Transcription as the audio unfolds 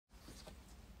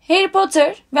Harry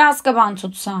Potter ve Azkaban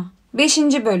Tutsağı 5.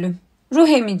 Bölüm Ruh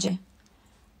Emici.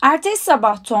 Ertesi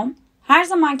sabah Tom her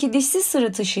zamanki dişsiz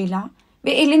sırıtışıyla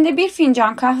ve elinde bir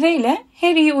fincan kahveyle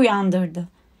Harry'i uyandırdı.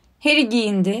 Harry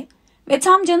giyindi ve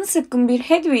tam canı sıkkın bir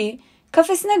Hedwig'i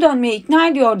kafesine dönmeye ikna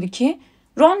ediyordu ki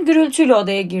Ron gürültüyle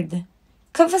odaya girdi.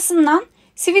 Kafasından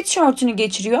sweatshirt'ünü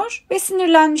geçiriyor ve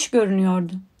sinirlenmiş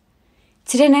görünüyordu.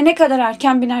 "Trene ne kadar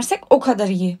erken binersek o kadar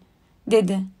iyi,"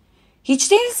 dedi.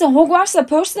 "Hiç değilse Hogwarts'la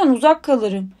Percy'den uzak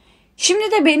kalırım.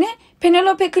 Şimdi de beni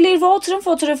Penelope Clearwater'ın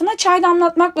fotoğrafına çay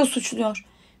damlatmakla suçluyor.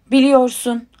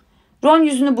 Biliyorsun." Ron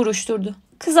yüzünü buruşturdu.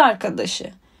 Kız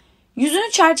arkadaşı.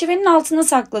 Yüzünü çerçevenin altına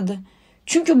sakladı.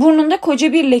 Çünkü burnunda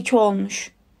koca bir leke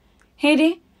olmuş.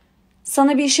 "Harry,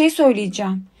 sana bir şey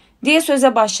söyleyeceğim," diye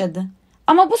söze başladı.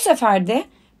 Ama bu sefer de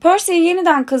Percy'yi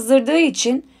yeniden kızdırdığı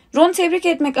için Ron tebrik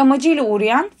etmek amacıyla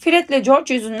uğrayan Fred'le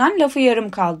George yüzünden lafı yarım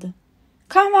kaldı.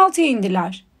 Kahvaltıya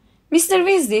indiler. Mr.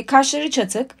 Weasley kaşları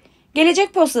çatık,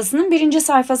 gelecek postasının 1.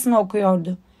 sayfasını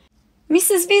okuyordu. Mrs.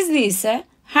 Weasley ise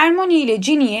Hermione ile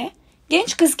Ginny'ye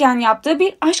genç kızken yaptığı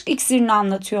bir aşk iksirini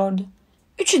anlatıyordu.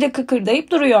 Üçü de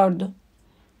kıkırdayıp duruyordu.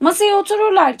 Masaya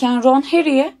otururlarken Ron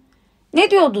Harry'e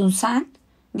 "Ne diyordun sen?"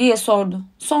 diye sordu.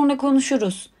 "Sonra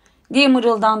konuşuruz," diye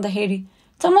mırıldandı Harry.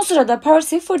 Tam o sırada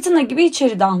Percy fırtına gibi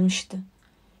içeri dalmıştı.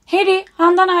 Harry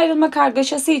handan ayrılma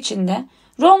kargaşası içinde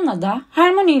Ron'la da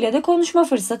Hermione ile de konuşma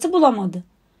fırsatı bulamadı.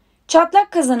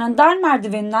 Çatlak kazanın dar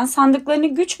merdiveninden sandıklarını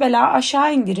güç bela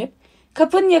aşağı indirip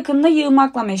kapının yakınında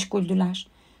yığmakla meşguldüler.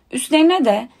 Üstlerine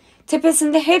de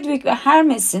tepesinde Hedwig ve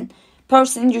Hermes'in,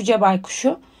 Percy'nin cüce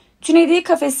baykuşu, tünediği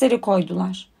kafesleri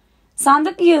koydular.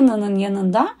 Sandık yığınının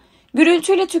yanında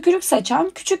gürültüyle tükürük saçan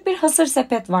küçük bir hasır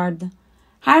sepet vardı.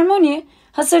 Hermione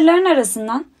hasırların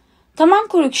arasından "Tamam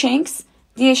Crookshanks,"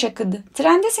 diye şakıdı.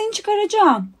 "Trende seni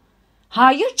çıkaracağım."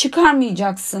 "Hayır,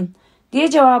 çıkarmayacaksın," diye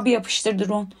cevabı yapıştırdı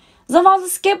Ron. "Zavallı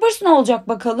Scabbers ne olacak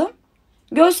bakalım?"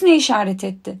 Göğsüne işaret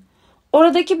etti.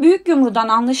 Oradaki büyük yumrudan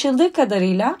anlaşıldığı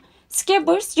kadarıyla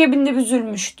Scabbers cebinde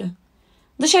büzülmüştü.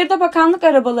 Dışarıda bakanlık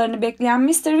arabalarını bekleyen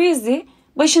Mr. Weasley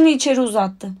başını içeri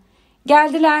uzattı.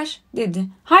 "Geldiler," dedi.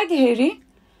 "Haydi Harry."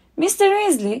 Mr.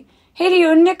 Weasley Harry'i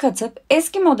önüne katıp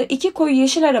eski moda 2 koyu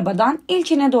yeşil arabadan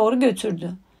ilkine doğru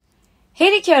götürdü.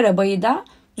 Her iki arabayı da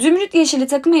zümrüt yeşili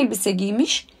takım elbise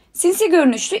giymiş, sinsi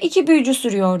görünüşlü 2 büyücü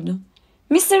sürüyordu.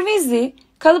 Mr. Weasley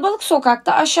kalabalık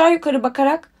sokakta aşağı yukarı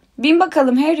bakarak "Bin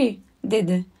bakalım Harry,"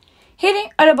 dedi. Harry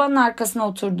arabanın arkasına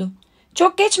oturdu.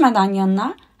 Çok geçmeden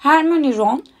yanına Hermione,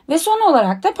 Ron ve son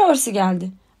olarak da Percy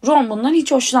geldi. Ron bundan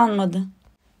hiç hoşlanmadı.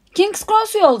 King's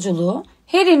Cross yolculuğu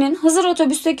Harry'nin Hızır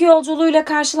otobüsteki yolculuğuyla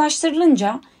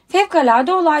karşılaştırılınca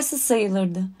fevkalade olaysız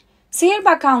sayılırdı. Sihir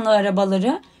Bakanlığı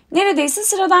arabaları neredeyse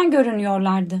sıradan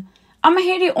görünüyorlardı. Ama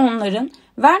Harry onların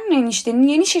Vernon eniştenin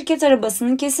yeni şirket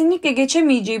arabasının kesinlikle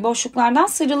geçemeyeceği boşluklardan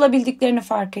sıyrılabildiklerini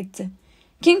fark etti.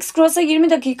 King's Cross'a 20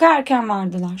 dakika erken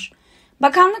vardılar.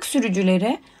 Bakanlık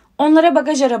sürücüleri onlara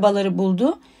bagaj arabaları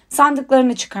buldu,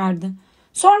 sandıklarını çıkardı.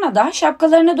 Sonra da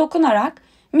şapkalarına dokunarak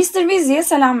Mr. Weasley'e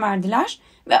selam verdiler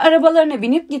ve arabalarına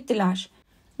binip gittiler.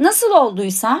 Nasıl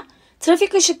olduysa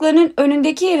trafik ışıklarının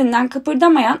önündeki yerinden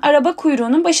kıpırdamayan araba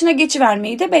kuyruğunun başına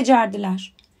geçivermeyi de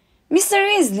becerdiler. Mr.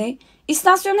 Weasley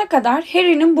istasyona kadar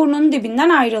Harry'nin burnunun dibinden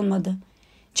ayrılmadı.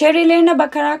 Çevrelerine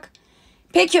bakarak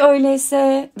 "Peki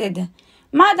öyleyse," dedi.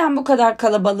 "Madem bu kadar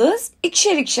kalabalığız,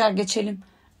 ikişer ikişer geçelim.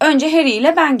 Önce Harry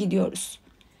ile ben gidiyoruz."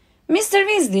 Mr.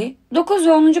 Weasley 9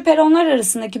 ve 10. peronlar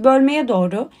arasındaki bölmeye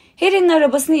doğru Harry'nin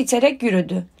arabasını iterek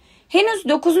yürüdü. Henüz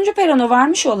 9. perona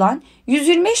varmış olan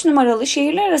 125 numaralı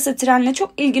şehirler arası trenle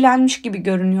çok ilgilenmiş gibi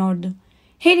görünüyordu.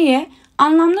 Harry'e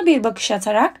anlamlı bir bakış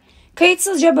atarak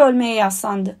kayıtsızca bölmeye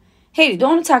yaslandı. Harry de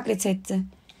onu taklit etti.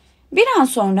 Bir an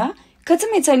sonra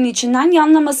katı metalin içinden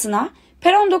yanlamasına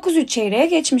peron 9.3 çeyreğe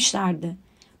geçmişlerdi.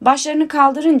 Başlarını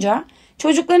kaldırınca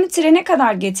çocuklarını trene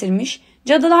kadar getirmiş,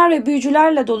 cadılar ve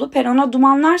büyücülerle dolu perona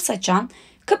dumanlar saçan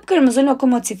kıpkırmızı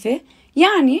lokomotifi,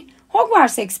 yani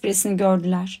Hogwarts Ekspresi'ni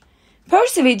gördüler.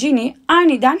 Percy ve Ginny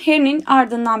aniden Harry'nin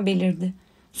ardından belirdi.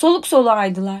 Soluk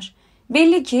soluğaydılar.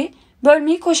 Belli ki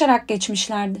bölmeyi koşarak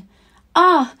geçmişlerdi.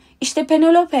 "Ah, işte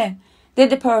Penelope,"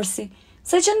 dedi Percy,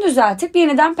 saçını düzeltip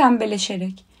yeniden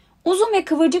pembeleşerek. Uzun ve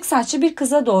kıvırcık saçlı bir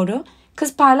kıza doğru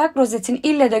kız parlak rozetin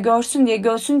ille de görsün diye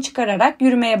göğsünü çıkararak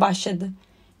yürümeye başladı.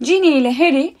 Ginny ile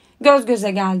Harry göz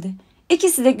göze geldi.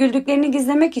 İkisi de güldüklerini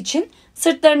gizlemek için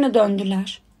sırtlarını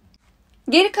döndüler.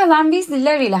 Geri kalan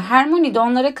Weasley'ler ile Hermione de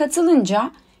onlara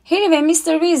katılınca Harry ve Mr.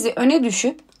 Weasley öne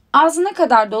düşüp ağzına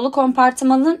kadar dolu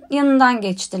kompartımanın yanından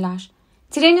geçtiler.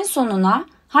 Trenin sonuna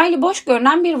hayli boş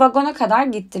görünen bir vagona kadar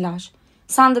gittiler.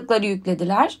 Sandıkları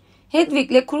yüklediler.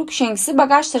 Hedwig ile Crookshanks'i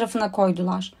bagaj tarafına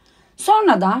koydular.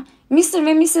 Sonra da Mr.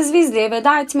 ve Mrs. Weasley'e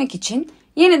veda etmek için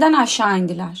yeniden aşağı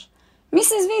indiler. Mrs.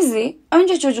 Weasley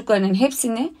önce çocuklarının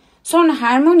hepsini, sonra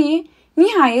Hermione'yi,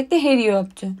 nihayet de Harry'i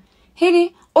öptü. Harry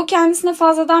o kendisine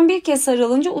fazladan bir kez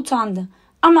sarılınca utandı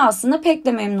ama aslında pek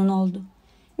de memnun oldu.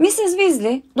 Mrs.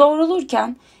 Weasley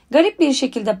doğrulurken garip bir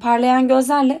şekilde parlayan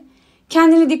gözlerle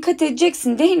 "Kendine dikkat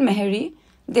edeceksin değil mi Harry?"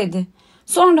 dedi.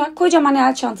 Sonra kocaman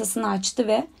el çantasını açtı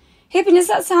ve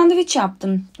 "Hepinize sandviç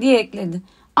yaptım" diye ekledi.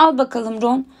 "Al bakalım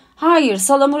Ron." "Hayır,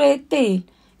 salamura et değil."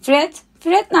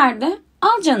 Fred nerede?"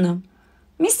 "Al canım."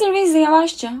 Mr. Weasley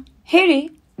yavaşça "Harry"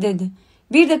 dedi.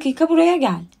 "Bir dakika buraya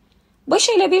gel."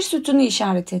 Başıyla bir sütunu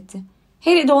işaret etti.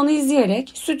 Harry de onu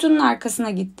izleyerek sütunun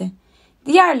arkasına gitti.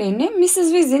 Diğerlerini Mrs.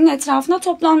 Weasley'nin etrafına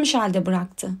toplanmış halde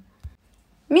bıraktı.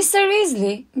 Mr.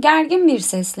 Weasley gergin bir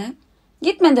sesle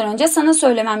 "Gitmeden önce sana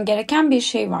söylemem gereken bir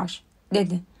şey var"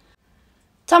 dedi.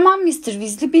 "Tamam Mr.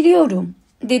 Weasley, biliyorum"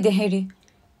 dedi Harry.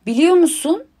 "Biliyor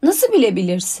musun? Nasıl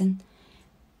bilebilirsin?"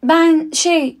 "Ben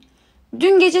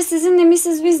dün gece sizinle Mrs.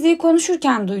 Weasley'i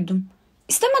konuşurken duydum.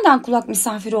 İstemeden kulak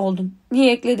misafiri oldum"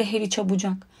 diye ekledi Harry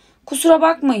çabucak. "Kusura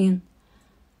bakmayın.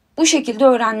 Bu şekilde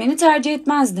öğrenmeni tercih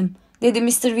etmezdim" dedi Mr.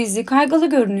 Weasley kaygılı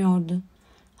görünüyordu.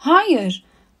 "Hayır,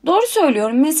 doğru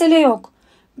söylüyorum, mesele yok.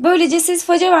 Böylece siz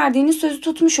faca verdiğiniz sözü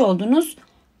tutmuş oldunuz.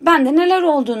 Ben de neler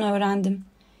olduğunu öğrendim."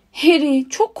 "Harry,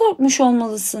 çok korkmuş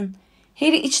olmalısın."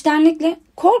 Harry içtenlikle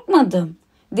 "Korkmadım"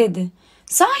 dedi.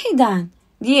 "Sahiden"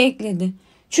 diye ekledi.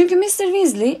 Çünkü Mr.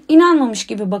 Weasley inanmamış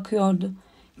gibi bakıyordu.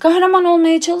 "Kahraman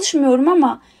olmaya çalışmıyorum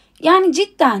ama yani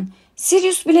cidden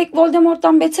Sirius Black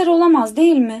Voldemort'tan beter olamaz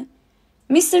değil mi?"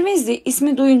 Mr. Weasley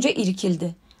ismi duyunca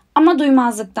irkildi ama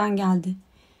duymazlıktan geldi.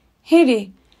 "Harry,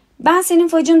 ben senin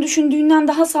facın düşündüğünden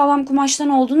daha sağlam kumaştan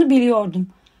olduğunu biliyordum.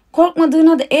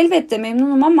 Korkmadığına da elbette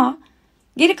memnunum ama..."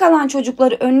 Geri kalan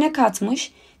çocukları önüne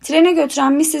katmış, trene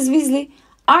götüren Mrs. Weasley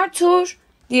 "Arthur!"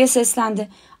 diye seslendi.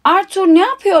 "Arthur, ne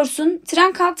yapıyorsun?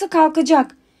 Tren kalktı,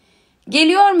 kalkacak."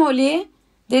 "Geliyor Molly!"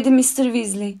 dedi Mr.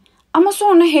 Weasley. Ama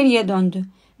sonra Harry'e döndü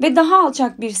ve daha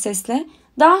alçak bir sesle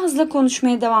daha hızlı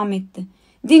konuşmaya devam etti.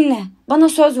 "Dinle, bana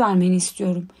söz vermeni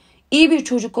istiyorum. İyi bir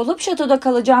çocuk olup şatoda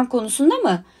kalacağım konusunda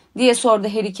mı?" diye sordu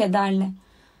Harry kederle.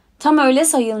 "Tam öyle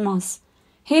sayılmaz."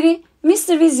 Harry, Mr.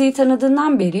 Weasley'i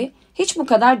tanıdığından beri hiç bu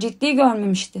kadar ciddi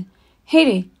görmemişti.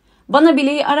 "Harry, bana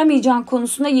bileği aramayacağın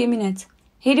konusunda yemin et."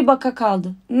 Harry baka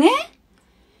kaldı. "Ne?"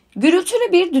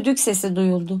 Gürültülü bir düdük sesi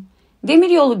duyuldu.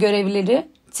 Demiryolu görevlileri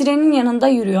trenin yanında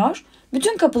yürüyor,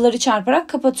 bütün kapıları çarparak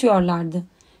kapatıyorlardı.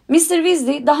 Mr.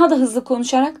 Weasley daha da hızlı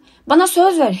konuşarak "Bana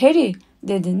söz ver Harry"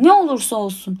 dedi. "Ne olursa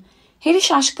olsun." Harry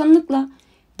şaşkınlıkla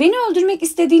 "Beni öldürmek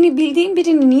istediğini bildiğim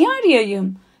birini niye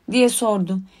arayayım?" diye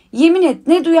sordu. "Yemin et,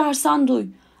 ne duyarsan duy."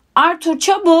 "Arthur,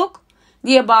 çabuk!"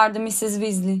 diye bağırdı Mrs.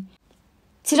 Weasley.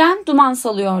 Tren duman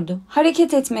salıyordu.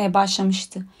 Hareket etmeye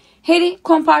başlamıştı. Harry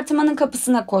kompartımanın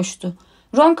kapısına koştu.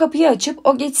 Ron kapıyı açıp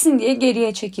o geçsin diye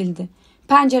geriye çekildi.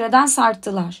 Pencereden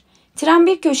sarktılar. Tren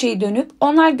bir köşeyi dönüp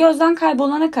onlar gözden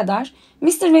kaybolana kadar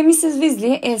Mr. ve Mrs.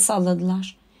 Weasley'e el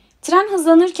salladılar. Tren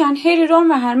hızlanırken Harry, Ron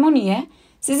ve Hermione'ye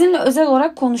 "Sizinle özel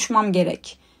olarak konuşmam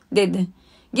gerek" dedi.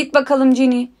 "Git bakalım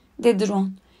Ginny" dedi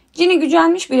Ron. Ginny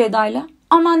gücenmiş bir edayla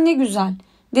 "Aman ne güzel"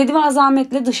 dedi ve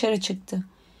azametle dışarı çıktı.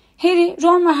 Harry,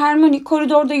 Ron ve Hermione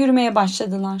koridorda yürümeye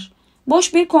başladılar.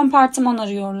 Boş bir kompartıman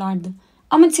arıyorlardı.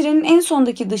 Ama trenin en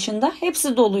sondaki dışında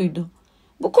hepsi doluydu.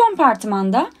 Bu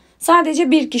kompartımanda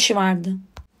sadece bir kişi vardı.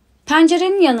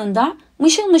 Pencerenin yanında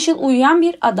mışıl mışıl uyuyan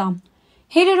bir adam.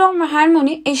 Harry, Ron ve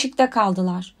Hermione eşikte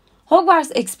kaldılar.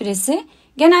 Hogwarts Ekspresi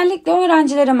genellikle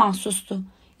öğrencilere mahsustu.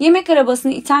 Yemek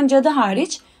arabasını iten cadı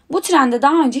hariç bu trende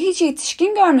daha önce hiç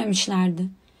yetişkin görmemişlerdi.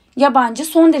 Yabancı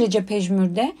son derece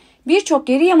pejmürde, birçok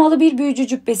yeri yamalı bir büyücü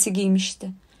cübbesi giymişti.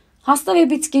 Hasta ve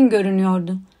bitkin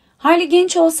görünüyordu. Hali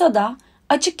genç olsa da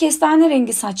açık kestane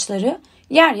rengi saçları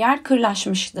yer yer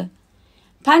kırlaşmıştı.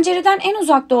 Pencereden en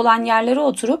uzakta olan yerlere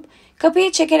oturup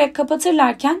kapıyı çekerek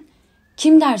kapatırlarken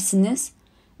 "Kim dersiniz?"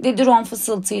 dedi Ron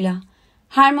fısıltıyla.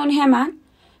 Hermione hemen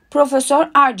 "Profesör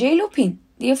R.J. Lupin"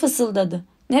 diye fısıldadı.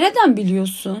 "Nereden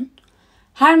biliyorsun?"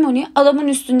 Hermione adamın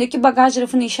üstündeki bagaj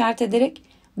rafını işaret ederek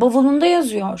 "Bavulunda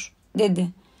yazıyor" dedi.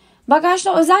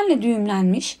 Bagajda özenle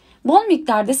düğümlenmiş, bol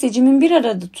miktarda secimin bir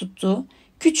arada tuttuğu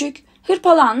küçük,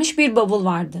 hırpalanmış bir bavul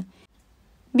vardı.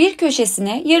 Bir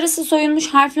köşesine yarısı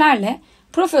soyulmuş harflerle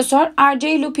Profesör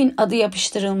R.J. Lupin adı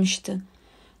yapıştırılmıştı.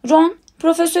 Ron,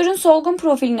 profesörün solgun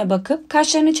profiline bakıp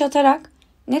kaşlarını çatarak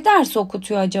 "Ne dersi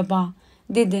okutuyor acaba?"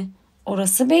 dedi.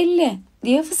 "Orası belli"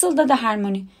 diye fısıldadı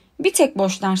Hermione. "Bir tek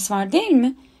boş ders var değil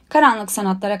mi? Karanlık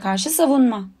sanatlara karşı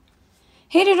savunma."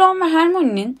 Harry, Ron ve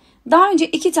Hermione'nin daha önce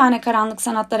 2 tane karanlık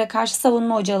sanatlara karşı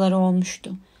savunma hocaları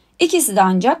olmuştu. İkisi de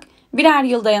ancak birer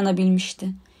yıl dayanabilmişti.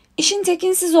 İşin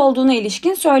tekinsiz olduğuna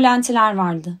ilişkin söylentiler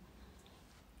vardı.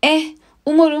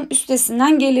 Umarım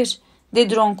üstesinden gelir,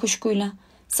 dedi Ron kuşkuyla.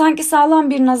 Sanki sağlam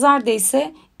bir nazar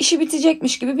değse işi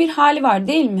bitecekmiş gibi bir hali var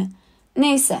değil mi?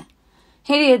 Neyse.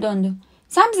 Harry'e döndü.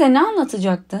 Sen bize ne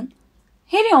anlatacaktın?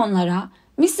 Harry onlara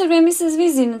Mr. ve Mrs.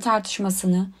 Weasley'nin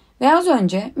tartışmasını ve az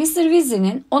önce Mr.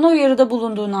 Weasley'nin ona uyarıda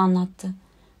bulunduğunu anlattı.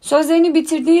 Sözlerini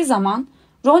bitirdiği zaman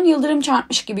Ron yıldırım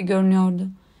çarpmış gibi görünüyordu.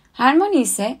 Hermione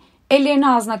ise ellerini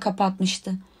ağzına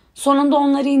kapatmıştı. Sonunda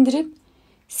onları indirip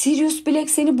 "Sirius Black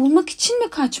seni bulmak için mi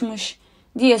kaçmış?"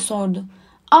 diye sordu.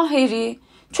 "Ah Harry,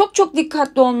 çok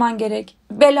dikkatli olman gerek.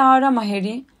 Bela arama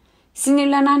Harry."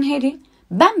 Sinirlenen Harry,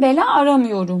 "Ben bela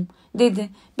aramıyorum," dedi.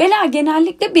 "Bela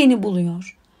genellikle beni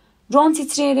buluyor." Ron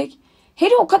titreyerek,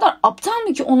 "Harry o kadar aptal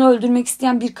mı ki onu öldürmek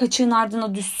isteyen bir kaçığın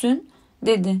ardına düşsün?"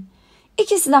 dedi.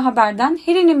 İkisi de haberden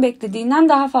Harry'nin beklediğinden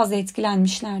daha fazla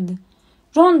etkilenmişlerdi.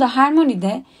 Ron da Hermione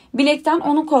de Black'ten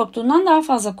onun korktuğundan daha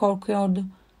fazla korkuyordu.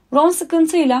 Ron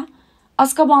sıkıntıyla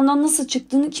 "Azkaban'dan nasıl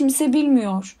çıktığını kimse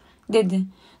bilmiyor," dedi.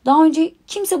 Daha önce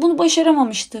kimse bunu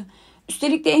başaramamıştı.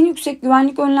 Üstelik de en yüksek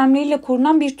güvenlik önlemleriyle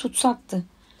korunan bir tutsaktı.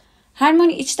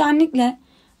 Hermione içtenlikle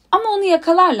 "Ama onu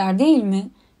yakalarlar değil mi?"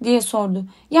 diye sordu.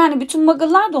 "Yani bütün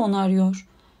muggle'lar da onu arıyor."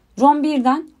 Ron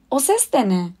birden "O ses de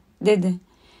ne?" dedi.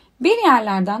 Bir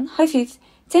yerlerden hafif,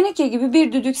 teneke gibi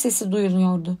bir düdük sesi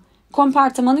duyuluyordu.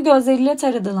 Kompartımanı gözleriyle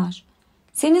taradılar.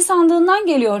 "Senin sandığından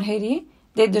geliyor Harry,"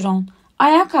 dedi Ron.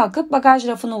 Ayağa kalkıp bagaj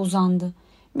rafına uzandı.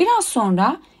 Biraz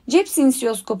sonra cep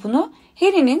sinsiyoskopunu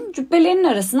Harry'nin cübbelerinin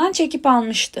arasından çekip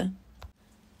almıştı.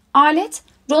 Alet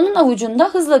Ron'un avucunda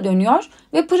hızla dönüyor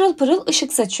ve pırıl pırıl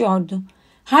ışık saçıyordu.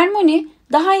 Hermione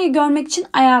daha iyi görmek için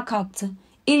ayağa kalktı.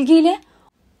 İlgiyle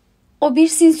 "O bir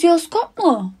sinsiyoskop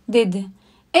mu?" dedi.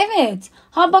 "Evet.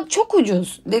 Ha bak çok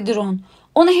ucuz," dedi Ron.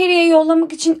 Onu Harry'e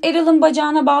yollamak için Errol'ın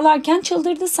bacağına bağlarken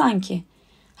çıldırdı sanki.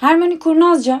 Hermione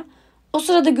kurnazca "O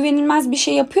sırada güvenilmez bir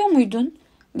şey yapıyor muydun?"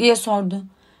 diye sordu.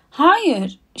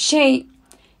 "Hayır.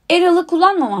 Errol'ı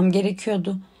kullanmamam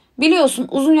gerekiyordu. Biliyorsun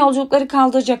uzun yolculukları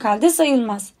kaldıracak halde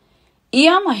sayılmaz."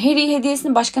 "İyi ama Harry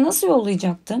hediyesini başka nasıl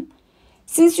yollayacaktım?"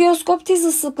 Sinsiyoskop tiz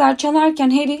ıslıklar çalarken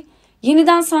Harry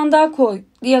 "Yeniden sandığa koy,"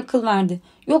 diye akıl verdi.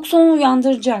 "Yoksa onu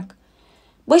uyandıracak."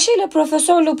 Başıyla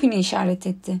Profesör Lupin'i işaret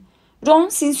etti. Ron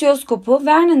sinsiyoskopu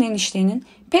Vernon eniştenin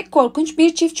pek korkunç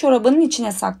bir çift çorabının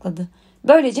içine sakladı.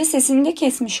 Böylece sesini de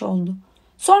kesmiş oldu.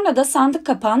 Sonra da sandık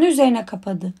kapağını üzerine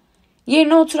kapadı.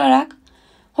 Yerine oturarak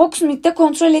 "Hogsmeade'de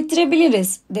kontrol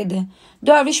ettirebiliriz," dedi.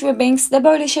 "Dervish ve Banks'de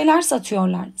böyle şeyler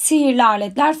satıyorlar. Sihirli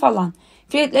aletler falan.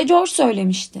 Fred'le George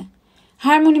söylemişti."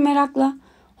 Hermione merakla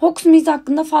 "Hogsmeade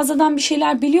hakkında fazladan bir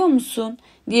şeyler biliyor musun?"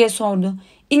 diye sordu.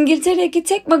 "İngiltere'deki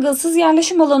tek muggle'sız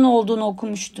yerleşim alanı olduğunu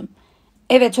okumuştum."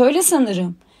 "Evet öyle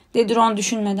sanırım," dedi Ron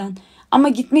düşünmeden. "Ama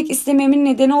gitmek istememin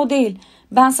nedeni o değil.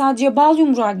 Ben sadece bal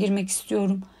yumruğa girmek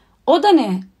istiyorum." "O da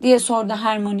ne?" diye sordu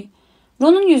Hermione.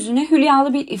 Ron'un yüzüne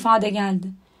hülyalı bir ifade geldi.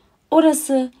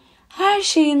 "Orası her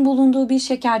şeyin bulunduğu bir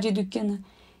şekerci dükkanı.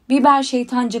 Biber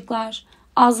şeytancıklar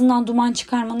ağzından duman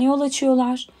çıkarmana yol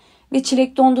açıyorlar ve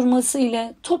çilek dondurması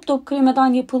ile top top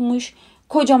kremadan yapılmış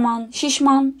kocaman,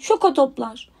 şişman şoko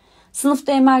toplar.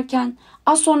 Sınıfta emerken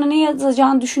az sonra ne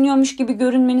yazacağını düşünüyormuş gibi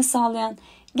görünmeni sağlayan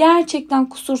gerçekten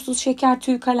kusursuz şeker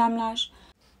tüyü kalemler."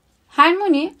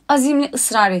 Hermione azimle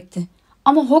ısrar etti.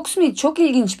 "Ama Hogsmeade çok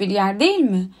ilginç bir yer değil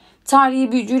mi?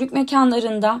 Tarihi büyücülük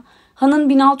mekanlarında Han'ın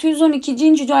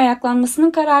 1612. cüce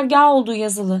ayaklanmasının karargahı olduğu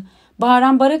yazılı.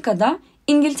 Bağıran Baraka'da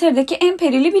İngiltere'deki en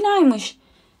perili binaymış.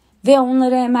 Ve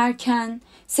onları emerken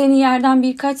seni yerden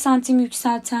birkaç santim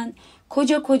yükselten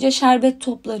koca koca şerbet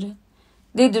topları,"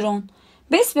 dedi Ron.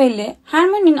 Besbelli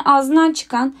Hermione'nin ağzından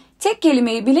çıkan tek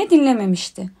kelimeyi bile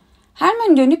dinlememişti.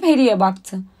 Hermione dönüp Harry'e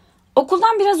baktı.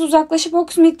 "Okuldan biraz uzaklaşıp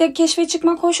Hogsmeade'de keşfe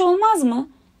çıkmak hoş olmaz mı?"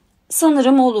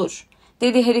 "Sanırım olur,"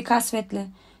 dedi Harry kasvetle.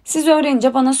 "Siz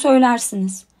öğrenince bana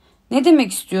söylersiniz." "Ne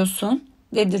demek istiyorsun?"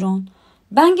 dedi Ron.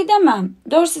 "Ben gidemem.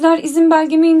 Dursley'ler izin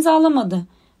belgemi imzalamadı.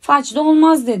 Fudge de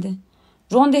olmaz," dedi.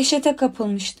 Ron dehşete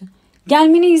kapılmıştı.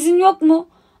 "Gelmene izin yok mu?"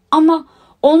 "Ama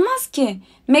olmaz ki.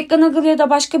 McGonagall ya da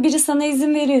başka biri sana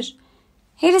izin verir."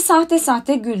 Harry sahte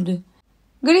sahte güldü.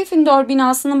 Gryffindor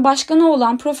binasının başkanı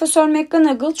olan Profesör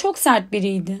McGonagall çok sert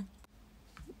biriydi.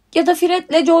 "Ya da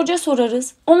Fred'le George'a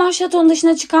sorarız. Onlar şatonun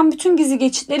dışına çıkan bütün gizli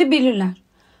geçitleri bilirler."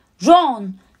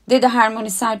 "Ron!" dedi Hermione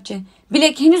sertçe.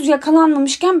 "Black henüz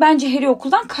yakalanmamışken bence Harry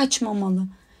okuldan kaçmamalı."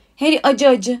 Harry acı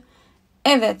acı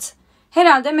 "Evet,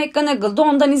 herhalde McGonagall da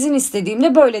ondan izin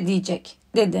istediğimde böyle diyecek,"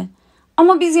 dedi.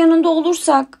 "Ama biz yanında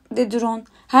olursak," dedi Ron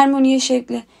Hermione'ye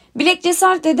şevkle. "Black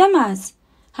cesaret edemez."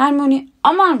 Hermione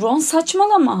 "Aman Ron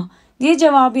saçmalama," diye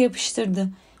cevabı yapıştırdı.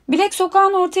 Bilek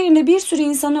sokağın orta yerinde bir sürü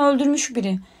insanı öldürmüş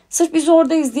biri. Sırf biz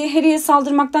oradayız diye Harry'e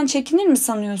saldırmaktan çekinir mi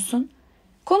sanıyorsun?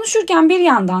 Konuşurken bir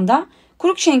yandan da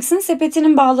Crookshanks'in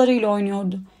sepetinin bağlarıyla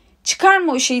oynuyordu.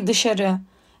 "Çıkarma o şeyi dışarı,"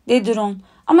 dedi Ron,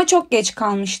 ama çok geç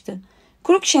kalmıştı.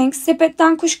 Crookshanks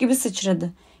sepetten kuş gibi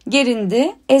sıçradı.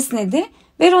 Gerindi, esnedi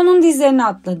ve Ron'un dizlerine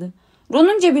atladı.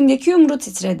 Ron'un cebindeki yumruğu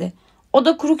titredi. O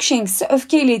da Crookshanks'i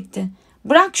öfkeyle itti.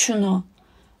 "Bırak şunu."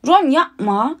 "Ron,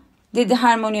 yapma," dedi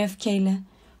Hermione öfkeyle.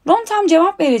 Ron tam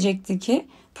cevap verecekti ki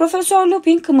Profesör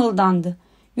Lupin kımıldandı.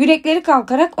 Yürekleri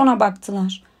kalkarak ona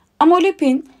baktılar. Ama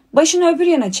Lupin başını öbür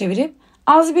yana çevirip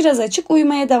ağzı biraz açık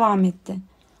uyumaya devam etti.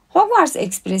 Hogwarts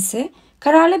Ekspresi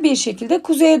kararlı bir şekilde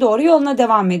kuzeye doğru yoluna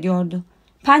devam ediyordu.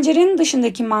 Pencerenin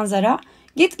dışındaki manzara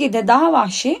gitgide daha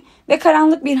vahşi ve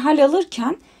karanlık bir hal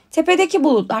alırken tepedeki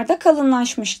bulutlar da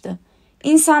kalınlaşmıştı.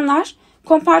 İnsanlar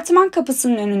kompartıman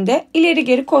kapısının önünde ileri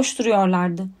geri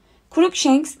koşturuyorlardı.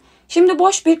 Crookshanks şimdi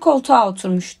boş bir koltuğa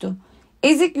oturmuştu.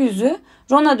 Ezik yüzü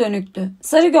Ron'a dönüktü.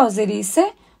 Sarı gözleri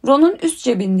ise Ron'un üst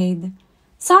cebindeydi.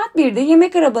 Saat 1'de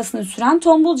yemek arabasını süren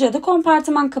tombul cadı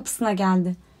kompartıman kapısına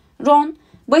geldi. Ron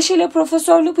başıyla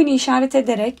Profesör Lupin'i işaret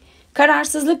ederek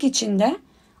kararsızlık içinde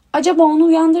 "Acaba onu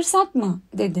uyandırsak mı?"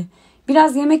 dedi.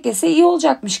 "Biraz yemek yese iyi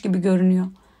olacakmış gibi görünüyor."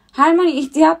 Hermione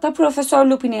ihtiyatla Profesör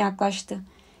Lupin'e yaklaştı.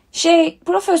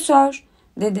 Profesör,"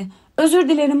 dedi. "Özür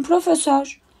dilerim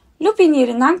profesör." Lupin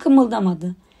yerinden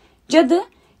kımıldamadı. Cadı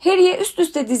Harry'e üst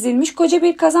üste dizilmiş koca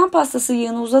bir kazan pastası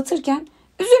yığını uzatırken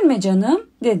 "Üzülme canım,"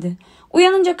 dedi.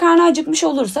 "Uyanınca karnı acıkmış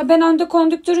olursa ben önde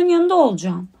kondüktörün yanında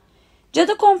olacağım."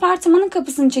 Cadı kompartımanın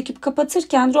kapısını çekip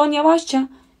kapatırken Ron yavaşça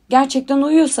 "Gerçekten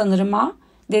uyuyor sanırım ha,"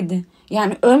 dedi.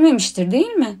 "Yani ölmemiştir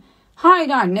değil mi?" Hayır,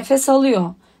 nefes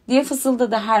alıyor," diye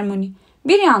fısıldadı Hermione.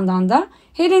 Bir yandan da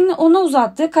Harry'nin ona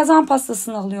uzattığı kazan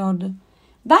pastasını alıyordu.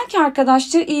 Belki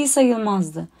arkadaşlığı iyi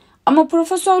sayılmazdı. Ama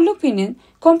Profesör Lupin'in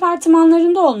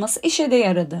kompartımanlarında olması işe de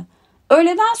yaradı.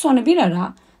 Öğleden sonra bir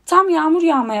ara tam yağmur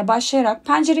yağmaya başlayarak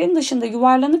pencerenin dışında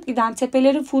yuvarlanıp giden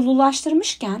tepeleri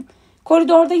fullulaştırmışken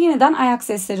koridorda yeniden ayak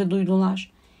sesleri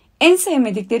duydular. En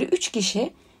sevmedikleri 3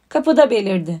 kişi kapıda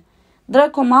belirdi.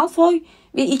 Draco Malfoy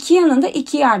ve iki yanında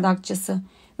 2 yardakçısı,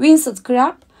 Vincent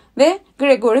Crabbe ve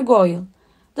Gregory Goyle.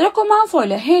 Draco Malfoy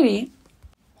ile Harry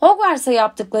Hogwarts'a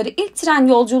yaptıkları ilk tren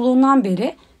yolculuğundan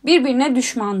beri birbirine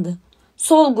düşmandı.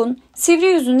 Solgun, sivri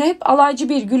yüzünde hep alaycı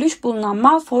bir gülüş bulunan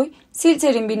Malfoy,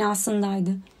 Slytherin binasındaydı.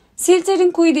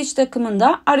 Slytherin Quidditch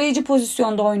takımında arayıcı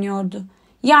pozisyonda oynuyordu.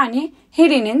 Yani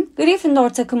Harry'nin Gryffindor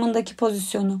takımındaki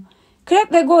pozisyonu.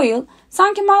 Crabbe ve Goyle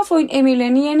sanki Malfoy'un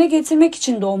emirlerini yerine getirmek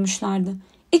için doğmuşlardı.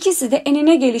 İkisi de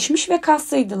enine gelişmiş ve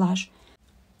kaslıydılar.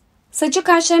 Saçı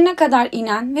kaşlarına kadar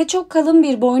inen ve çok kalın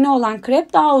bir boynu olan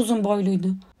Crabbe daha uzun boyluydu.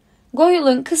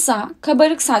 Goyle'ın kısa,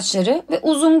 kabarık saçları ve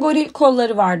uzun goril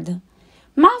kolları vardı.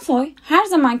 Malfoy her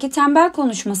zamanki tembel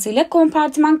konuşmasıyla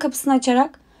kompartıman kapısını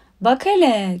açarak "Bak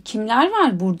hele kimler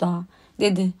var burada,"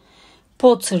 dedi.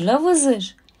 "Potter'la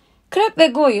Vızır." Crabbe ve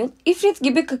Goyle ifrit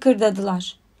gibi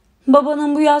kıkırdadılar.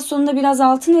 "Babanın bu yaz sonunda biraz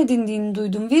altın edindiğini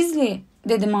duydum Weasley,"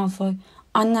 dedi Malfoy.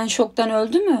 "Annen şoktan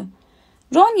öldü mü?"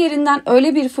 Ron yerinden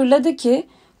öyle bir fırladı ki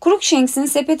Crookshanks'in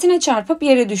sepetine çarpıp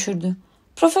yere düşürdü.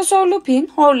 Profesör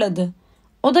Lupin horladı.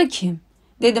 "O da kim?"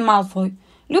 dedi Malfoy.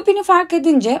 Lupin'i fark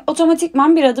edince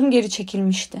otomatikman bir adım geri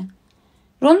çekilmişti.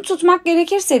 Ron'u tutmak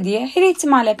gerekirse diye her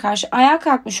ihtimale karşı ayağa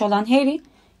kalkmış olan Harry,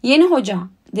 "Yeni hoca,"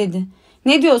 dedi.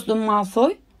 "Ne diyorsun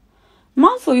Malfoy?"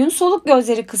 Malfoy'un soluk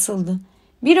gözleri kısıldı.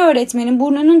 Bir öğretmenin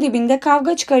burnunun dibinde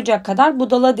kavga çıkaracak kadar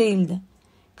budala değildi.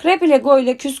 Crabbe ile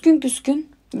Goyle küskün küskün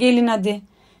 "Gelin hadi,"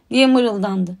 diye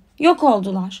mırıldandı. Yok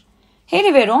oldular.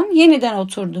 Harry ve Ron yeniden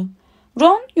oturdu.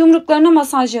 Ron yumruklarına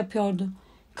masaj yapıyordu.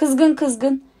 Kızgın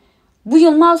kızgın "Bu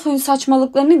yıl Malfoy'un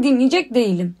saçmalıklarını dinleyecek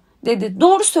değilim," dedi.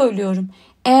 "Doğru söylüyorum.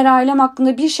 Eğer ailem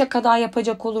hakkında bir şaka daha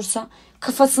yapacak olursa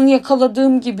kafasını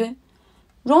yakaladığım gibi."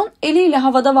 Ron eliyle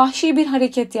havada vahşi bir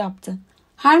hareket yaptı.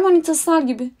 Hermione tıslar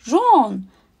gibi "Ron,"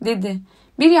 dedi.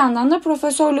 Bir yandan da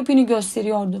Profesör Lupin'i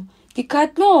gösteriyordu.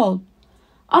 "Dikkatli ol."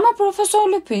 Ama Profesör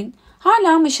Lupin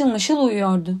hala mışıl mışıl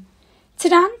uyuyordu.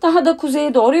 Tren daha da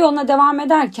kuzeye doğru yoluna devam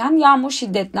ederken yağmur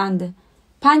şiddetlendi.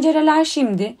 Pencereler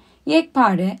şimdi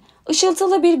yekpare,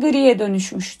 ışıltılı bir griye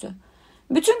dönüşmüştü.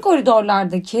 Bütün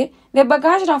koridorlardaki ve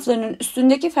bagaj raflarının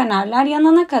üstündeki fenerler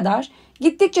yanana kadar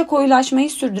gittikçe koyulaşmayı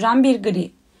sürdüren bir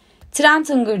gri. Tren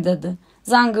tıngırdadı,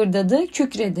 zangırdadı,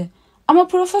 kükredi. Ama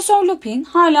Profesör Lupin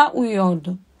hala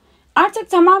uyuyordu. Artık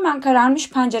tamamen kararmış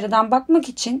pencereden bakmak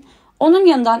için onun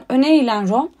yanından öne eğilen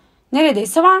Ron,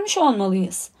 "Neredeyse varmış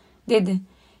olmalıyız," dedi.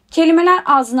 Kelimeler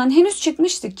ağzından henüz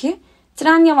çıkmıştı ki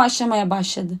tren yavaşlamaya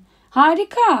başladı.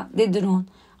 "Harika," dedi Ron.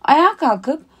 Ayağa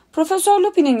kalkıp Profesör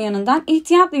Lupin'in yanından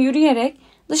ihtiyatla yürüyerek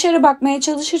Dışarı bakmaya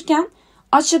çalışırken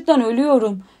açlıktan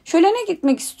ölüyorum. Şölene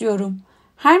gitmek istiyorum.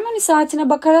 Hermione saatine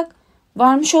bakarak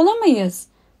varmış olamayız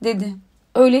dedi.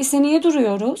 Öyleyse niye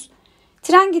duruyoruz?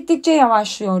 Tren gittikçe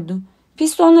yavaşlıyordu.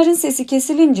 Pistonların sesi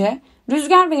kesilince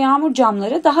rüzgar ve yağmur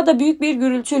camları daha da büyük bir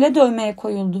gürültüyle dövmeye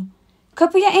koyuldu.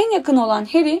 Kapıya en yakın olan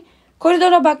Harry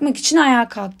koridora bakmak için ayağa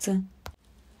kalktı.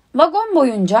 Vagon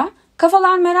boyunca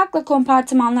kafalar merakla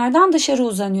kompartımanlardan dışarı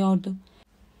uzanıyordu.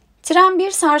 Tren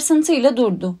bir sarsıntıyla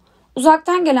durdu.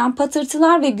 Uzaktan gelen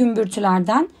patırtılar ve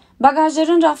gümbürtülerden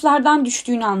bagajların raflardan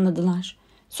düştüğünü anladılar.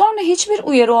 Sonra hiçbir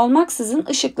uyarı olmaksızın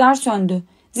ışıklar söndü.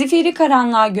 Zifiri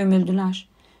karanlığa gömüldüler.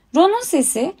 Ron'un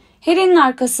sesi Harry'nin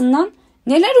arkasından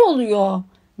 "Neler oluyor?"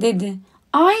 dedi.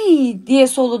 "Ay!" diye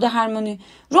soludu Hermione.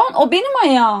 "Ron, o benim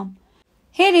ayağım."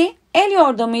 Harry el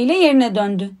yordamıyla yerine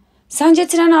döndü. "Sence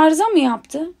tren arıza mı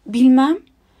yaptı?" "Bilmem."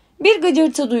 Bir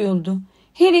gıcırtı duyuldu.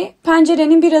 Harry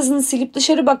pencerenin birazını silip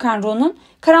dışarı bakan Ron'un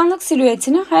karanlık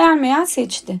silüetini hayal meyal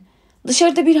seçti.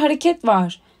 "Dışarıda bir hareket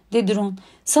var," dedi Ron.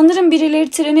 "Sanırım birileri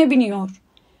trene biniyor."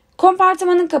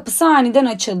 Kompartımanın kapısı aniden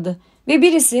açıldı ve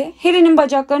birisi Harry'nin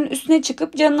bacaklarının üstüne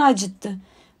çıkıp canını acıttı.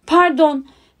 "Pardon,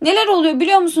 neler oluyor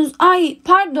biliyor musunuz? Ay,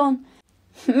 pardon."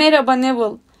 "Merhaba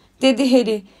Neville," dedi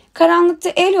Harry. Karanlıkta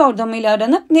el yordamıyla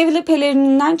aranıp Neville'ı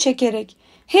pelerininden çekerek.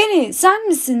 "Harry, sen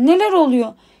misin? Neler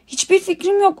oluyor?" "Hiçbir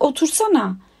fikrim yok,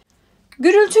 otursana."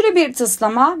 Gürültülü bir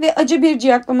tıslama ve acı bir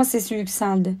ciyaklama sesi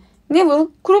yükseldi. Neville,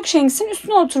 Crookshanks'in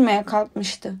üstüne oturmaya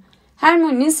kalkmıştı.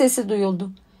 Hermione'nin sesi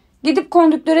duyuldu. "Gidip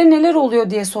kondüktöre neler oluyor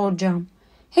diye soracağım."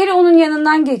 Harry onun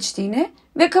yanından geçtiğini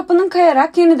ve kapının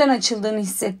kayarak yeniden açıldığını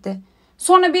hissetti.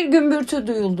 Sonra bir gümbürtü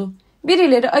duyuldu.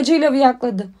 Birileri acıyla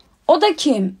viyakladı. "O da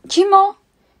kim? Kim o?"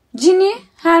 "Ginny,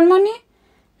 Hermione."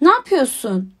 "Ne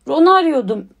yapıyorsun?" "Ron'u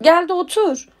arıyordum. Gel de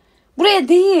otur." "Buraya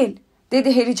değil,"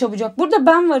 dedi Harry çabucak. "Burada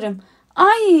ben varım."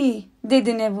 "Ay,"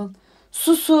 dedi Neville.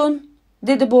 "Susun,"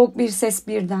 dedi boğuk bir ses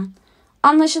birden.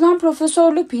 Anlaşılan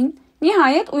Profesör Lupin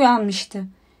nihayet uyanmıştı.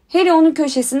 Harry onun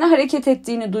köşesinde hareket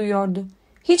ettiğini duyuyordu.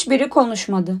 Hiçbiri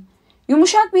konuşmadı.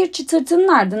 Yumuşak bir çıtırtının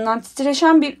ardından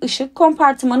titreşen bir ışık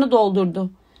kompartımanı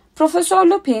doldurdu. Profesör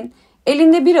Lupin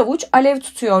elinde bir avuç alev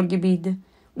tutuyor gibiydi.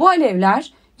 Bu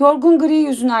alevler yorgun gri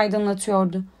yüzünü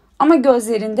aydınlatıyordu. Ama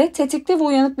gözlerinde tetikli ve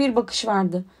uyanık bir bakış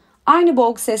vardı. Aynı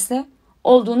boğuk sesle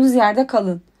 "Olduğunuz yerde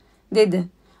kalın," dedi.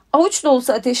 Avuç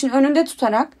dolusu ateşin önünde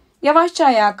tutarak yavaşça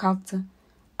ayağa kalktı.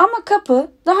 Ama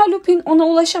kapı daha Lupin ona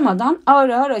ulaşamadan ağır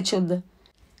ağır açıldı.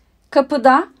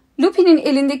 Kapıda Lupin'in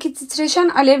elindeki titreşen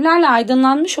alevlerle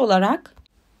aydınlanmış olarak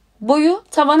boyu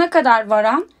tavana kadar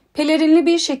varan pelerinli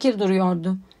bir şekil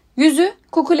duruyordu. Yüzü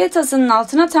kukuletasının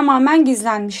altına tamamen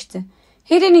gizlenmişti.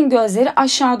 Harry'nin gözleri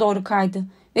aşağı doğru kaydı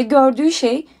ve gördüğü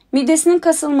şey midesinin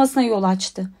kasılmasına yol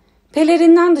açtı.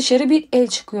 Pelerinden dışarı bir el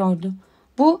çıkıyordu.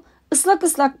 Bu ıslak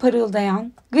ıslak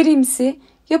parıldayan, grimsi,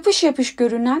 yapış yapış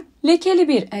görünen lekeli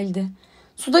bir eldi.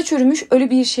 Suda çürümüş ölü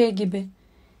bir şey gibi.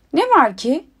 Ne var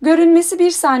ki görünmesi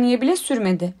bir saniye bile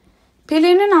sürmedi.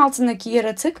 Pelerinin altındaki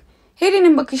yaratık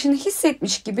Harry'nin bakışını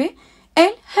hissetmiş gibi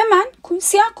el hemen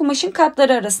siyah kumaşın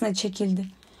katları arasına çekildi.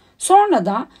 Sonra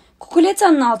da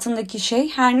kukuletanın altındaki şey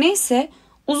her neyse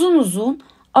uzun uzun,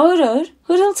 ağır ağır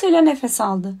hırıltıyla nefes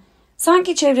aldı.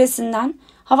 Sanki çevresinden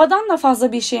havadan da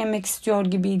fazla bir şey yemek istiyor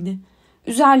gibiydi.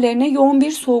 Üzerlerine yoğun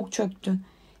bir soğuk çöktü.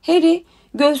 Harry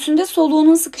göğsünde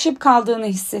soluğunun sıkışıp kaldığını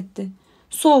hissetti.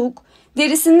 Soğuk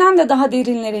derisinden de daha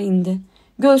derinlere indi.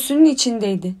 Göğsünün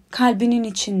içindeydi, kalbinin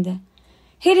içinde.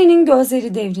 Harry'nin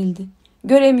gözleri devrildi.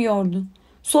 Göremiyordu.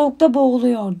 Soğukta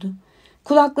boğuluyordu.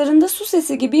 Kulaklarında su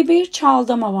sesi gibi bir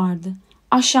çağıldama vardı.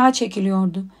 Aşağı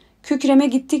çekiliyordu. Kükreme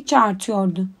gittikçe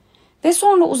artıyordu. Ve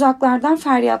sonra uzaklardan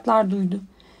feryatlar duydu.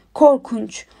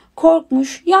 Korkunç,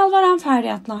 korkmuş, yalvaran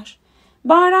feryatlar.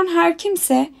 Bağıran her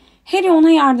kimse Harry ona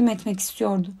yardım etmek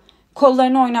istiyordu.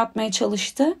 Kollarını oynatmaya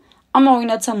çalıştı ama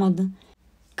oynatamadı.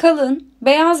 Kalın,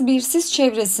 beyaz bir sis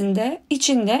çevresinde,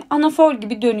 içinde anafor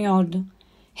gibi dönüyordu.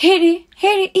 "Harry,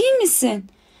 Harry iyi misin?"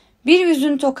 Bir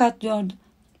yüzünü tokatlıyordu.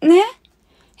 "Ne?"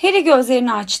 Harry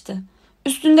gözlerini açtı.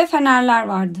 Üstünde fenerler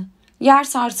vardı. Yer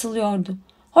sarsılıyordu.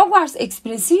 Hogwarts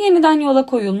Ekspresi yeniden yola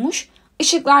koyulmuş,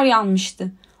 ışıklar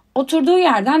yanmıştı. Oturduğu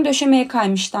yerden döşemeye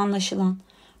kaymıştı anlaşılan.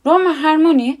 Ron ve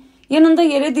Hermione yanında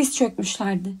yere diz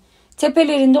çökmüşlerdi.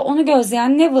 Tepelerinde onu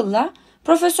gözleyen Neville'la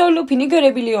Profesör Lupin'i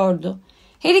görebiliyordu.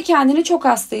 Harry kendini çok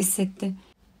hasta hissetti.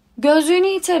 Gözlüğünü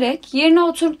iterek yerine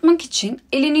oturtmak için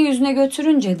elini yüzüne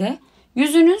götürünce de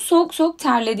yüzünün soğuk soğuk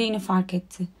terlediğini fark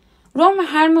etti. Ron ve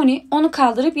Hermione onu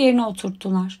kaldırıp yerine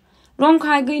oturttular. Ron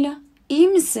kaygıyla "İyi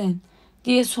misin?"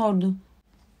 diye sordu.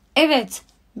 "Evet,"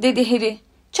 dedi Harry.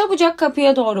 Çabucak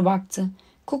kapıya doğru baktı.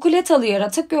 Kukuletalı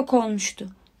yaratık yok olmuştu.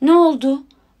 "Ne oldu?"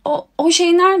 O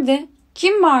şey nerede?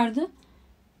 Kim bağırdı?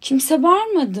 Kimse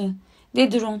bağırmadı,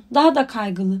 dedi Ron daha da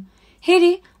kaygılı.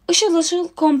 Harry ışıl ışıl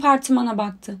kompartımana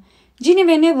baktı. Ginny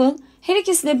ve Neville her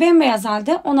ikisi de bembeyaz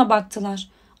halde ona baktılar.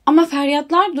 Ama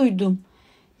feryatlar duydum.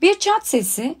 Bir çat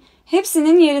sesi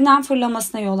hepsinin yerinden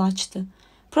fırlamasına yol açtı.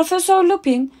 Profesör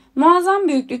Lupin muazzam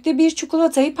büyüklükte bir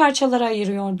çikolatayı parçalara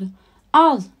ayırıyordu.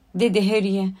 Al, dedi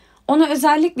Harry'ye. Ona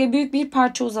özellikle büyük bir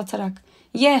parça uzatarak.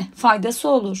 Ye, faydası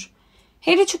olur.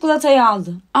 Harry çikolatayı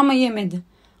aldı ama yemedi.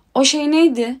 O şey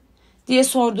neydi? Diye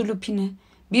sordu Lupin'e.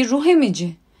 Bir ruh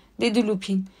emici, dedi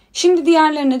Lupin. Şimdi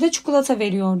diğerlerine de çikolata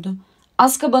veriyordu.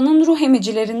 Azkaban'ın ruh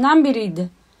emicilerinden biriydi.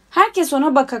 Herkes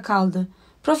ona baka kaldı.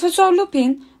 Profesör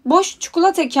Lupin boş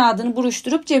çikolata kağıdını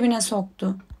buruşturup cebine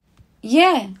soktu.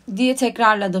 Ye, diye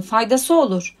tekrarladı. Faydası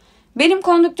olur. Benim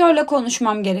konduktörle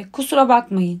konuşmam gerek. Kusura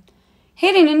bakmayın.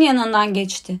 Harry'nin yanından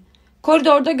geçti.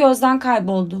 Koridorda gözden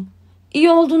kayboldu.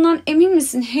 İyi olduğundan emin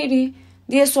misin Harry?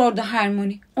 Diye sordu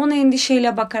Hermione ona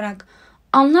endişeyle bakarak.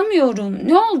 Anlamıyorum.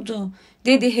 Ne oldu?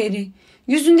 Dedi Harry.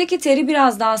 Yüzündeki teri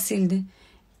biraz daha sildi.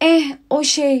 O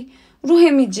şey, ruh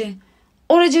emici.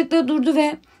 Oracıkta durdu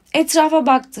ve etrafa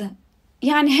baktı.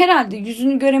 Yani herhalde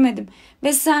yüzünü göremedim.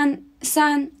 Ve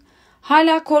sen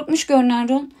hala korkmuş görünen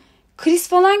Ron. Kriz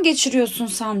falan geçiriyorsun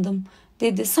sandım,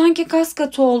 dedi. Sanki kas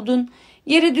katı oldun.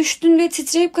 Yere düştün ve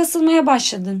titreyip kasılmaya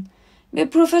başladın. Ve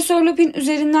Profesör Lupin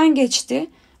üzerinden geçti.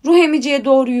 Ruh emiciye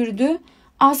doğru yürüdü.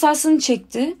 Asasını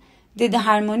çekti, dedi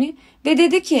Hermione. Ve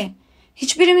dedi ki,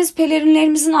 hiçbirimiz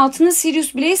pelerinlerimizin altına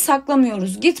Sirius bileği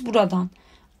saklamıyoruz. Git buradan.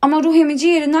 Ama ruh emici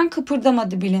yerinden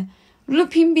kıpırdamadı bile.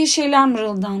 Lupin bir şeyler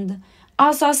mırıldandı.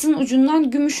 Asasının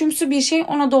ucundan gümüşümsü bir şey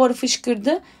ona doğru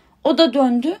fışkırdı. O da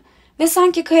döndü ve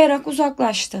sanki kayarak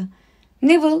uzaklaştı.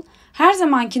 Neville her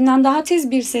zamankinden daha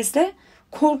tez bir sesle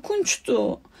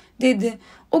korkunçtu, dedi.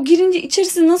 O girince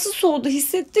içerisi nasıl soğudu,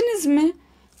 hissettiniz mi?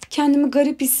 Kendimi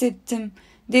garip hissettim,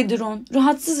 dedi Ron.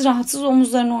 Rahatsız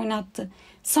omuzlarını oynattı.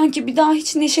 Sanki bir daha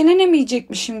hiç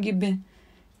neşelenemeyecekmişim gibi.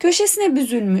 Köşesine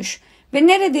büzülmüş ve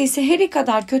neredeyse Harry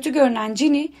kadar kötü görünen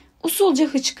Ginny usulca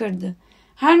hıçkırdı.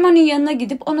 Hermione'nin yanına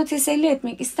gidip ona teselli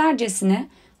etmek istercesine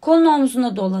kolunu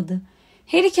omzuna doladı.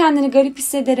 Harry kendini garip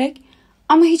hissederek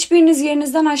ama hiçbiriniz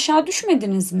yerinizden aşağı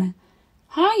düşmediniz mi?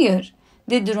 Hayır,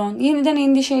 dedi Ron yeniden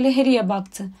endişeyle Harry'e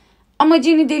baktı. Ama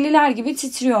Ginny deliler gibi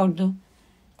titriyordu.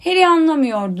 Harry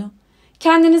anlamıyordu.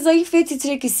 Kendini zayıf ve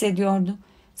titrek hissediyordu.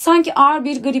 Sanki ağır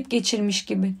bir grip geçirmiş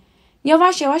gibi.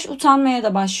 Yavaş yavaş utanmaya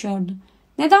da başlıyordu.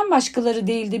 Neden başkaları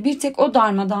değildi, bir tek o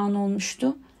darmadağın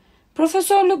olmuştu?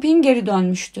 Profesör Lupin geri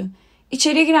dönmüştü.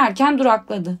 İçeri girerken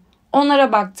durakladı.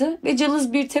 Onlara baktı ve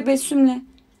cılız bir tebessümle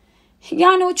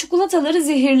 "Yani o çikolataları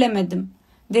zehirlemedim,"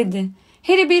 dedi.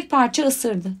 Harry bir parça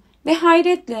ısırdı ve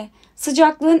hayretle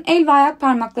sıcaklığın el ve ayak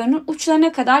parmaklarının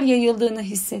uçlarına kadar yayıldığını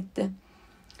hissetti.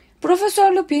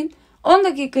 Profesör Lupin, 10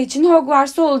 dakika için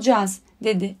Hogwarts'ta olacağız,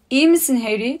 dedi. İyi misin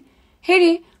Harry?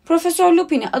 Harry, Profesör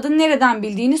Lupin'e adını nereden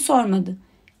bildiğini sormadı.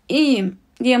 İyiyim,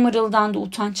 diye mırıldandı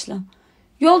utançla.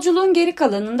 Yolculuğun geri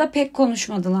kalanında pek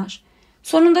konuşmadılar.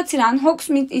 Sonunda tren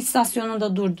Hogsmeade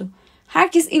istasyonunda durdu.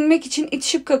 Herkes inmek için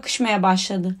itişip kakışmaya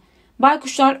başladı.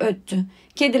 Baykuşlar öttü.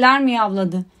 Kediler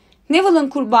miyavladı. Neville'ın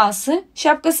kurbağası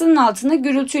şapkasının altına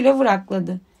gürültüyle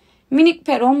vırakladı. Minik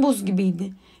peron buz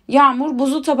gibiydi. Yağmur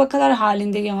buzlu tabakalar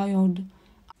halinde yağıyordu.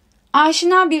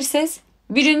 Aşina bir ses,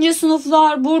 "Birinci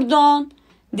sınıflar buradan,"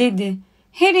 dedi.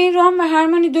 Harry, Ron ve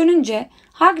Hermione dönünce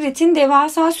Hagrid'in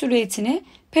devasa silüetini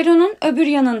peronun öbür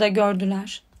yanında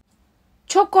gördüler.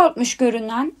 Çok korkmuş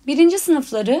görünen birinci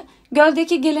sınıfları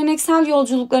göldeki geleneksel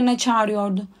yolculuklarına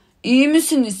çağırıyordu. "İyi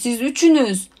misiniz siz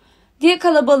üçünüz?" diye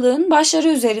kalabalığın başları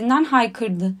üzerinden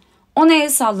haykırdı. Ona el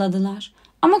salladılar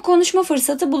ama konuşma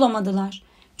fırsatı bulamadılar.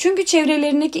 Çünkü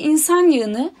çevrelerindeki insan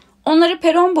yığını onları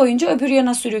peron boyunca öbür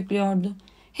yana sürüklüyordu.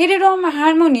 Harry, Ron ve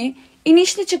Hermione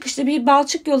inişli çıkışlı bir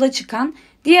balçık yola çıkan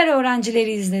diğer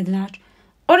öğrencileri izlediler.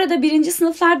 Orada birinci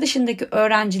sınıflar dışındaki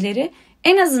öğrencileri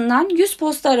en azından 100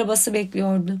 posta arabası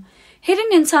bekliyordu.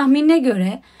 Harry'nin tahminine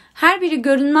göre her biri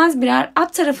görünmez birer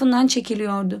at tarafından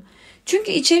çekiliyordu.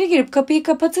 Çünkü içeri girip kapıyı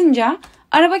kapatınca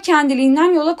araba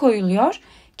kendiliğinden yola koyuluyor,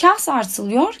 kah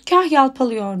sarsılıyor, kah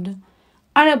yalpalıyordu.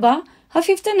 Araba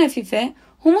hafiften hafife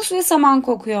humus ve saman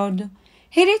kokuyordu.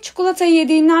 Harry çikolatayı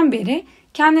yediğinden beri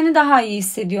kendini daha iyi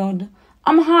hissediyordu.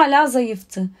 Ama hala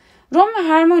zayıftı. Ron ve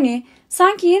Hermione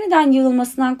sanki yeniden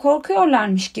yığılmasından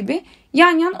korkuyorlarmış gibi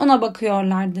yan yan ona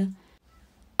bakıyorlardı.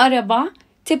 Araba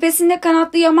tepesinde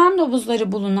kanatlı yaman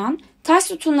domuzları bulunan taş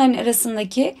sütunların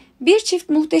arasındaki bir çift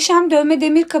muhteşem dövme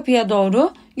demir kapıya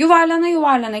doğru yuvarlana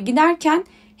yuvarlana giderken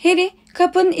Harry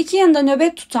kapının iki yanında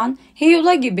nöbet tutan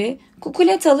heyula gibi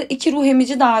kukuletalı iki ruh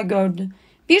emici daha gördü.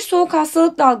 Bir soğuk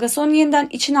hastalık dalgası onu yeniden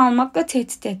içine almakla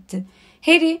tehdit etti.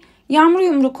 Harry yağmur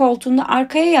yumru koltuğunda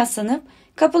arkaya yaslanıp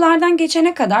kapılardan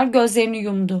geçene kadar gözlerini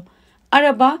yumdu.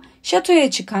 Araba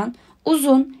şatoya çıkan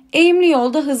uzun, eğimli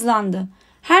yolda hızlandı.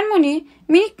 Hermione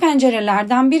minik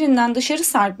pencerelerden birinden dışarı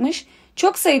sarkmış,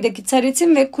 çok sayıdaki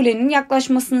taretin ve kulenin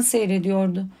yaklaşmasını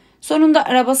seyrediyordu. Sonunda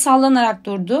araba sallanarak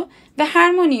durdu ve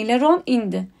Hermione ile Ron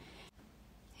indi.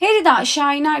 Harry de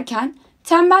aşağı inerken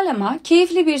tembel ama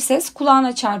keyifli bir ses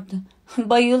kulağına çarptı.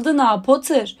 "Bayıldın ha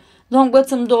Potter.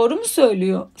 Longbottom doğru mu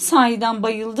söylüyor? Sahiden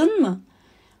bayıldın mı?"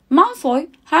 Malfoy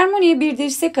Hermione'ye bir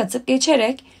dirsek atıp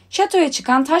geçerek şatoya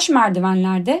çıkan taş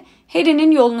merdivenlerde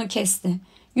Harry'nin yolunu kesti.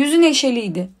 Yüzü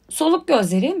neşeliydi. Soluk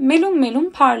gözleri melum melum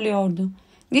parlıyordu.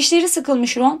 Dişleri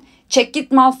sıkılmış Ron, "Çek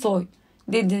git Malfoy,"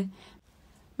 dedi.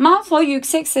 Malfoy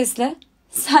yüksek sesle,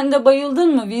 "Sen de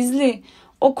bayıldın mı Weasley?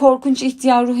 O korkunç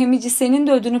ihtiyar ruh emici senin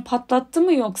de ödünü patlattı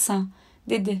mı yoksa?"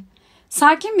 dedi.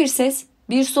 Sakin bir ses,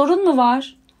 "Bir sorun mu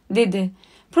var?" dedi.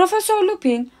 Profesör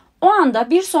Lupin o anda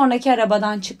bir sonraki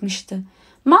arabadan çıkmıştı.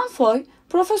 Malfoy,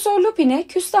 Profesör Lupin'e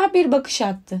küstah bir bakış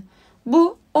attı.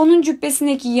 Bu, onun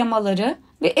cübbesindeki yamaları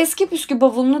ve eski püskü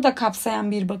bavulunu da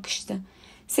kapsayan bir bakıştı.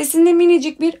 Sesinde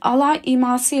minicik bir alay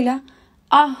imasıyla,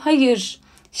 "Ah hayır,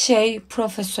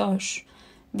 profesör,"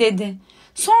 dedi.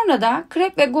 Sonra da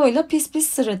Crabbe ve Goyle'a pis pis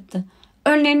sırıttı.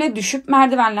 Önlerine düşüp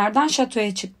merdivenlerden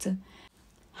şatoya çıktı.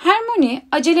 Hermione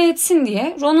acele etsin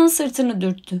diye Ron'un sırtını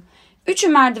dürttü. Üçü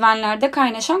merdivenlerde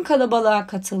kaynaşan kalabalığa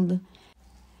katıldı.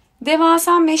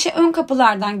 Devasa meşe ön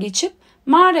kapılardan geçip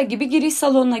mağara gibi giriş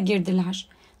salonuna girdiler.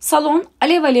 Salon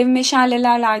alev alev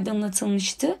meşalelerle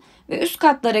aydınlatılmıştı ve üst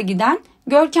katlara giden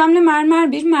görkemli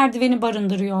mermer bir merdiveni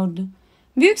barındırıyordu.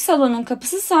 Büyük salonun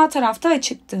kapısı sağ tarafta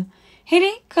açıktı.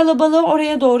 Harry kalabalığı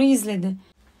oraya doğru izledi.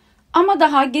 Ama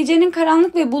daha gecenin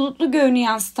karanlık ve bulutlu göğünü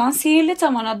yansıtan sihirli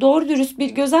tavana doğru dürüst bir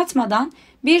göz atmadan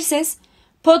bir ses,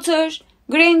 "Potter,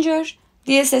 Granger,"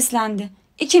 diye seslendi.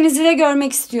 "İkinizi de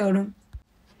görmek istiyorum."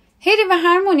 Harry ve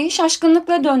Hermione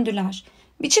şaşkınlıkla döndüler.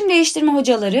 Biçim değiştirme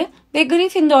hocaları ve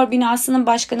Gryffindor binasının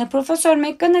başkanı Profesör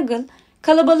McGonagall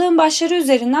kalabalığın başları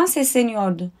üzerinden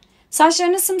sesleniyordu.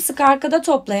 Saçlarını sımsıkı arkada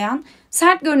toplayan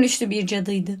sert görünüşlü bir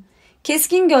cadıydı.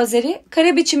 Keskin gözleri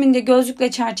kare biçiminde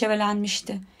gözlükle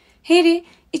çerçevelenmişti. Harry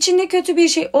içinde kötü bir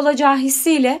şey olacağı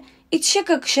hissiyle itişe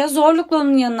kakışa zorlukla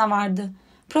onun yanına vardı.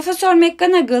 Profesör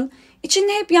McGonagall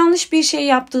içinde hep yanlış bir şey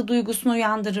yaptığı duygusunu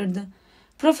uyandırırdı.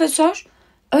 "Profesör,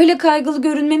 öyle kaygılı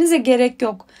görünmenize gerek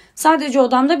yok. Sadece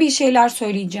odamda bir şeyler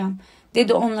söyleyeceğim,"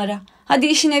 dedi onlara. "Hadi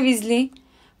işine Weasley."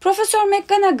 Profesör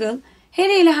McGonagall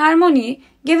Harry ile Hermione'yi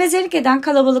gevezelik eden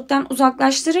kalabalıktan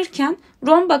uzaklaştırırken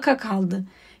Ron baka kaldı.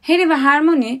 Harry ve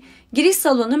Hermione giriş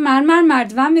salonu, mermer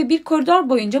merdiven ve bir koridor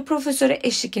boyunca profesöre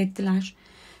eşlik ettiler.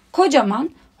 Kocaman,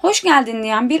 hoş geldin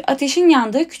diyen bir ateşin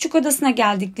yandığı küçük odasına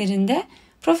geldiklerinde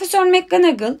Profesör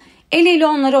McGonagall eliyle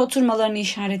onlara oturmalarını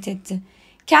işaret etti.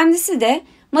 Kendisi de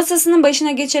masasının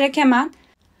başına geçerek hemen,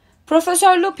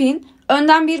 "Profesör Lupin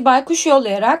önden bir baykuş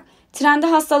yollayarak trende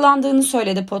hastalandığını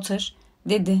söyledi Potter,"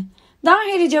 dedi. Daha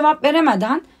Harry cevap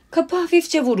veremeden kapı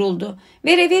hafifçe vuruldu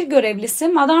ve revir görevlisi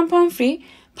Madame Pomfrey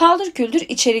paldır küldür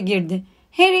içeri girdi.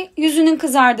 Harry yüzünün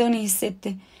kızardığını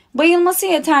hissetti. Bayılması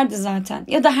yeterdi zaten,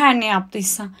 ya da her ne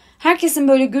yaptıysa. Herkesin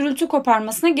böyle gürültü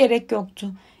koparmasına gerek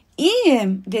yoktu.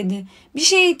 "İyiyim," dedi. "Bir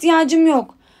şeye ihtiyacım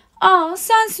yok." "Aa,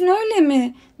 sensin öyle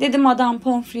mi?" dedi Madame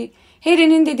Pomfrey.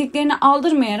 Harry'nin dediklerini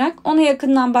aldırmayarak ona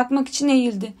yakından bakmak için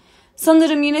eğildi.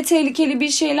 "Sanırım yine tehlikeli bir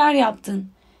şeyler yaptın."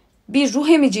 "Bir ruh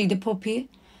emiciydi Poppy,"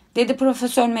 dedi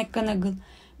Profesör McGonagall.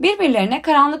 Birbirlerine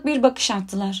karanlık bir bakış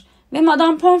attılar ve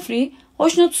Madame Pomfrey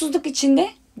hoşnutsuzluk içinde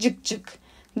 "Cık cık,"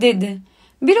 dedi.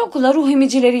 "Bir okula ruh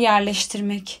emicileri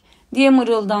yerleştirmek," diye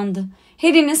mırıldandı.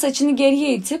 Harry'nin saçını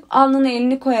geriye itip alnına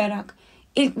elini koyarak.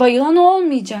 "İlk bayılan o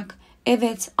olmayacak."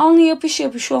 "Evet, alnı yapış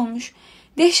yapış olmuş.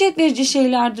 Dehşet verici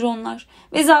şeylerdir onlar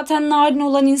ve zaten narin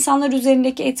olan insanlar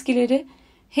üzerindeki etkileri."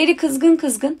 Harry kızgın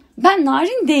kızgın, "Ben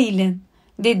narin değilim,"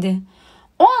 dedi.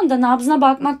 O anda nabzına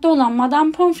bakmakta olan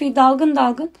Madame Pomfrey dalgın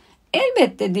dalgın,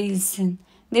 "Elbette değilsin,"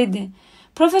 dedi.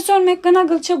 Profesör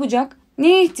McGonagall çabucak,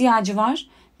 "Neye ihtiyacı var?"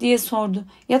 diye sordu.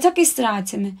 "Yatak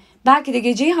istirahati mi? Belki de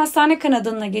geceyi hastane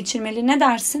kanadına geçirmeli, ne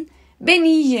dersin?" "Ben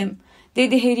iyiyim,"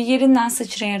 dedi Harry yerinden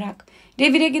sıçrayarak.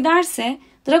 Revire giderse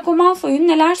Draco Malfoy'un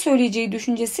neler söyleyeceği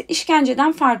düşüncesi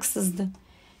işkenceden farksızdı.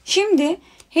 Şimdi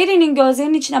Harry'nin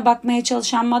gözlerinin içine bakmaya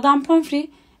çalışan Madame Pomfrey,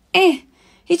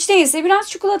 hiç değilse biraz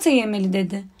çikolata yemeli,"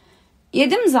 dedi.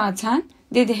 "Yedim zaten,"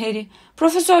 dedi Harry.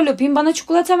 "Profesör Lupin bana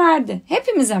çikolata verdi.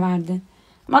 Hepimize verdi."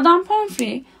 Madame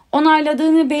Pomfrey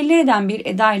onayladığını belli eden bir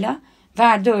edayla,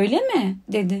 "Verdi öyle mi?"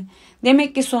 dedi.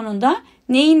 Demek ki sonunda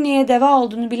neyin neye deva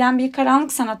olduğunu bilen bir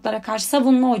karanlık sanatlara karşı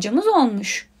savunma hocamız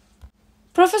olmuş.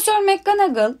 Profesör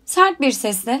McGonagall sert bir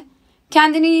sesle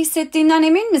 "Kendini iyi hissettiğinden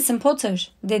emin misin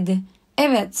Potter?" dedi.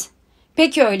 "Evet."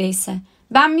 "Peki öyleyse.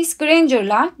 Ben Miss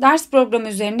Granger'la ders programı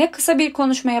üzerinde kısa bir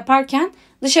konuşma yaparken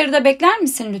dışarıda bekler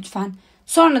misin lütfen?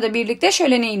 Sonra da birlikte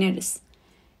şölene ineriz."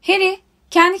 Harry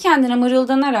kendi kendine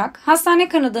mırıldanarak hastane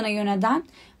kanadına yönelen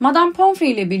Madame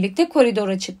Pomfrey ile birlikte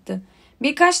koridora çıktı.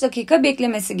 Birkaç dakika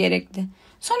beklemesi gerekti.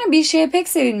 Sonra bir şeye pek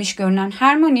sevinmiş görünen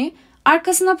Hermione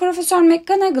arkasına Profesör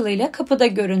McGonagall ile kapıda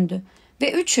göründü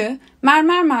ve üçü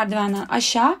mermer merdivenden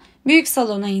aşağı büyük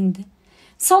salona indi.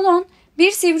 Salon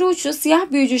bir sivri uçlu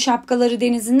siyah büyücü şapkaları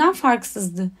denizinden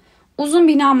farksızdı. Uzun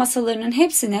bina masalarının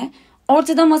hepsine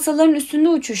ortada masaların üstünde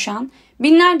uçuşan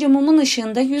binlerce mumun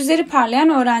ışığında yüzleri parlayan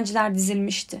öğrenciler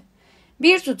dizilmişti.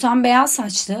 Bir tutam beyaz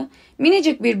saçlı,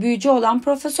 minicik bir büyücü olan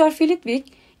Profesör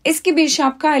Flitwick eski bir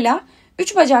şapkayla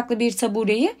üç bacaklı bir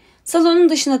tabureyi salonun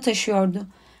dışına taşıyordu.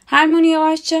 Hermione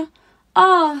yavaşça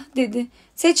 "Ah!" dedi.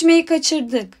 "Seçmeyi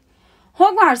kaçırdık."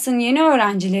 Hogwarts'ın yeni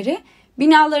öğrencileri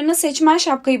binalarına seçmen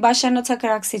şapkayı başlarına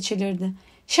takarak seçilirdi.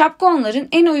 Şapka onların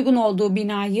en uygun olduğu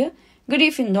binayı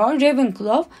Gryffindor,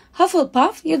 Ravenclaw,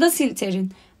 Hufflepuff ya da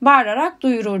Slytherin bağırarak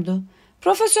duyururdu.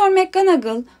 Profesör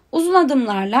McGonagall uzun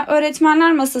adımlarla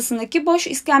öğretmenler masasındaki boş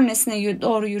iskemlesine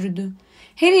doğru yürüdü.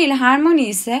 Harry ile Hermione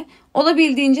ise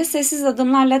olabildiğince sessiz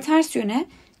adımlarla ters yöne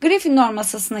Gryffindor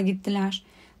masasına gittiler.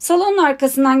 Salonun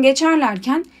arkasından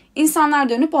geçerlerken insanlar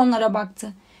dönüp onlara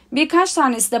baktı. Birkaç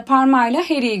tanesi de parmağıyla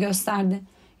Harry'i gösterdi.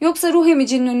 Yoksa ruh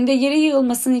emicinin önünde yere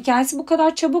yığılmasının hikayesi bu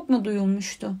kadar çabuk mu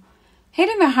duyulmuştu?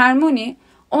 Harry ve Hermione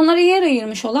onlara yer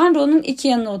ayırmış olan Ron'un iki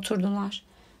yanına oturdular.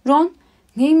 Ron,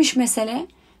 "Neymiş mesele?"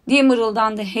 diye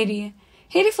mırıldandı Harry'ye.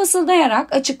 Harry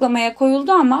fısıldayarak açıklamaya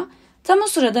koyuldu ama tam o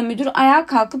sırada müdür ayağa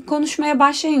kalkıp konuşmaya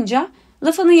başlayınca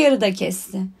lafını yarıda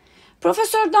kesti.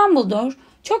 Profesör Dumbledore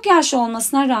çok yaşlı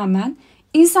olmasına rağmen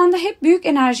insanda hep büyük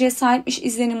enerjiye sahipmiş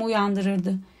izlenimi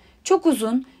uyandırırdı. Çok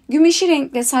uzun, gümüşü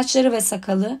renkli saçları ve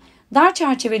sakalı, dar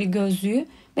çerçeveli gözlüğü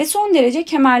ve son derece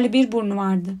kemerli bir burnu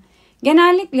vardı.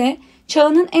 Genellikle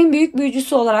çağının en büyük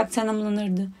büyücüsü olarak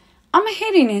tanımlanırdı. Ama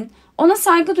Harry'nin ona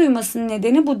saygı duymasının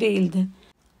nedeni bu değildi.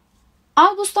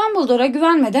 Albus Dumbledore'a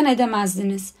güvenmeden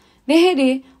edemezdiniz ve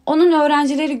Harry onun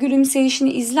öğrencileri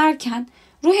gülümseyişini izlerken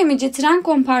ruh emici tren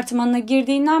kompartımanına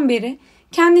girdiğinden beri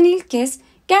kendini ilk kez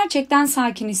gerçekten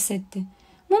sakin hissetti.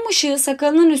 Mum ışığı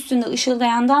sakalının üstünde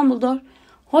ışıldayan Dumbledore,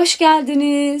 "Hoş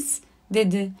geldiniz,"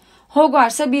 dedi.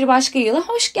 "Hogwarts'a bir başka yıla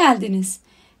hoş geldiniz.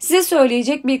 Size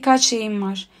söyleyecek birkaç şeyim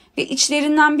var ve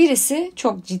içlerinden birisi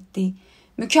çok ciddi.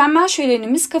 Mükemmel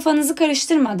şölenimiz kafanızı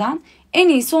karıştırmadan en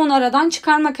iyisi onu aradan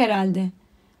çıkarmak herhalde."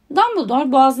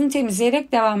 Dumbledore boğazını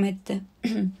temizleyerek devam etti.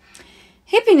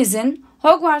 "Hepinizin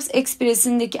Hogwarts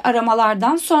Ekspresi'ndeki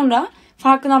aramalardan sonra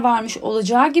farkına varmış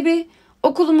olacağı gibi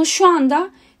okulumuz şu anda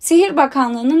Sihir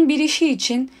Bakanlığı'nın bir işi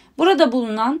için burada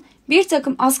bulunan bir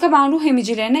takım Azkaban ruh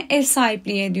emicilerine ev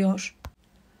sahipliği ediyor."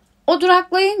 O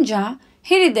duraklayınca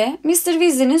Harry de Mr.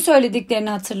 Weasley'nin söylediklerini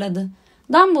hatırladı.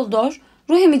 Dumbledore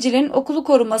ruh emicilerin okulu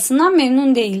korumasından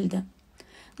memnun değildi.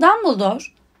 Dumbledore,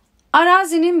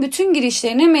 "Arazinin bütün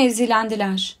girişlerine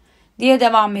mevzilendiler," diye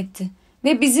devam etti.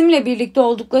 "Ve bizimle birlikte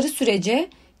oldukları sürece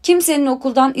kimsenin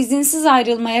okuldan izinsiz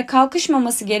ayrılmaya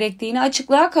kalkışmaması gerektiğini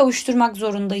açıklığa kavuşturmak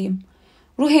zorundayım.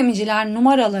 Ruh emiciler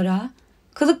numaralara,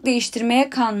 kılık değiştirmeye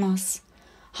kanmaz.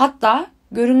 Hatta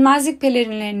görünmezlik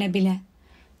pelerinlerine bile,"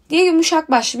 diye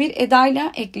yumuşak başlı bir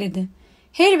edayla ekledi.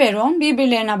 Harry ve Ron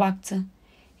birbirlerine baktı.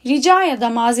 Rica ya da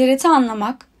mazereti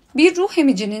anlamak bir ruh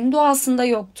emicinin doğasında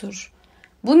yoktur.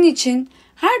 Bunun için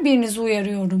her birinizi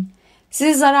uyarıyorum.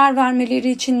 Size zarar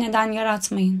vermeleri için neden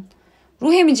yaratmayın.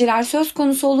 Ruh emiciler söz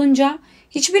konusu olunca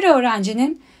hiçbir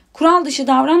öğrencinin kural dışı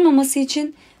davranmaması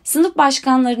için sınıf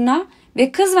başkanlarına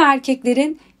ve kız ve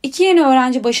erkeklerin iki yeni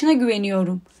öğrenci başına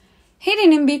güveniyorum.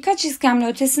 Harry'nin birkaç iskemle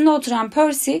ötesinde oturan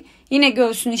Percy yine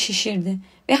göğsünü şişirdi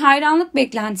ve hayranlık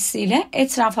beklentisiyle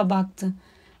etrafa baktı.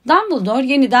 Dumbledore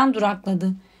yeniden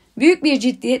durakladı. Büyük bir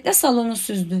ciddiyetle salonu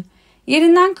süzdü.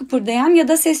 Yerinden kıpırdayan ya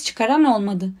da ses çıkaran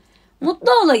olmadı.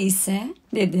 "Mutlu olayı ise,"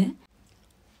 dedi,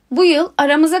 "bu yıl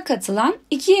aramıza katılan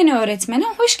iki yeni öğretmene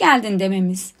hoş geldin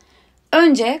dememiz.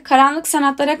 Önce karanlık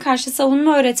sanatlara karşı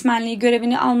savunma öğretmenliği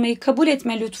görevini almayı kabul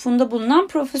etme lütfunda bulunan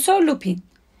Profesör Lupin."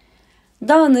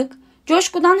 Dağınık,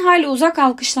 coşkudan hayli uzak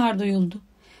alkışlar duyuldu.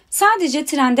 Sadece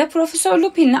trende Profesör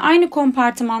Lupin'le aynı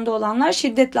kompartımanda olanlar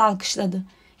şiddetle alkışladı.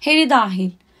 Harry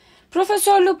dahil.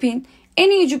 Profesör Lupin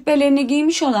en iyi cübbelerini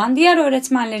giymiş olan diğer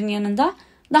öğretmenlerin yanında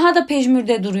daha da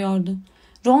pejmürde duruyordu.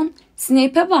 "Ron,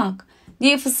 Snape'e bak,"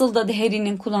 diye fısıldadı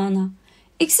Harry'nin kulağına.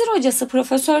 İksir hocası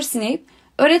Profesör Snape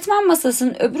Öğretmen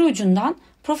masasının öbür ucundan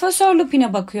Profesör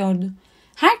Lupin'e bakıyordu.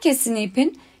 Herkes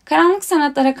Snape'in karanlık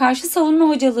sanatlara karşı savunma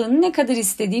hocalığını ne kadar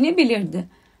istediğini bilirdi.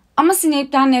 Ama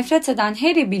Snape'den nefret eden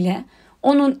Harry bile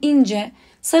onun ince,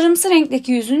 sarımsı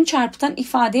renkteki yüzünü çarpıtan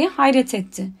ifadeye hayret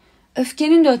etti.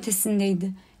 Öfkenin de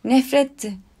ötesindeydi.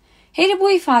 Nefretti. Harry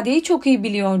bu ifadeyi çok iyi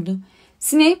biliyordu.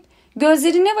 Snape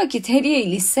gözleri ne vakit Harry'e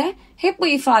ilişse hep bu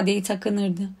ifadeyi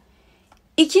takınırdı.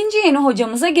 "İkinci yeni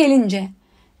hocamıza gelince,"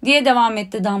 diye devam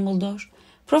etti Dumbledore.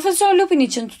 Profesör Lupin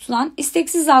için tutulan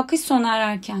isteksiz alkış sona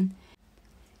ererken.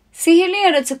 "Sihirli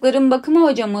yaratıkların bakımı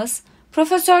hocamız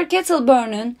Profesör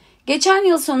Kettleburn'un geçen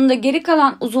yıl sonunda geri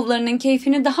kalan uzuvlarının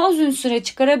keyfini daha uzun süre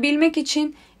çıkarabilmek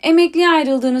için emekliye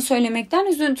ayrıldığını söylemekten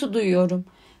üzüntü duyuyorum.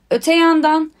 Öte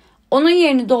yandan onun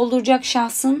yerini dolduracak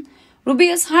şahsın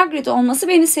Rubeus Hagrid olması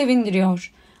beni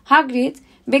sevindiriyor. Hagrid,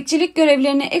 bekçilik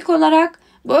görevlerine ek olarak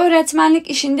bu öğretmenlik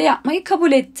işinde yapmayı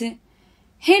kabul etti."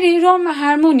 Harry, Ron ve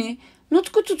Hermione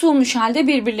nutku tutulmuş halde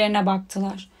birbirlerine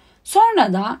baktılar.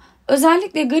 Sonra da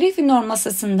özellikle Gryffindor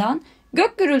masasından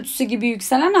gök gürültüsü gibi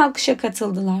yükselen alkışa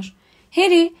katıldılar.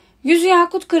 Harry, yüzü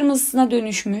yakut kırmızısına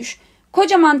dönüşmüş,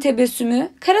 kocaman tebessümü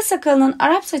kara sakalının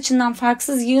Arap saçından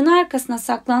farksız yığını arkasına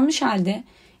saklanmış halde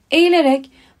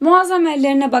eğilerek muazzam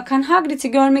ellerine bakan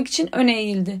Hagrid'i görmek için öne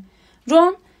eğildi.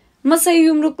 Ron masayı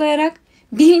yumruklayarak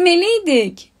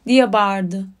 "Bilmeliydik," diye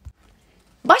bağırdı.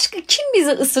 "Başka kim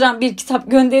bize ısıran bir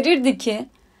kitap gönderirdi ki?"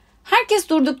 Herkes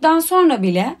durduktan sonra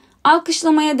bile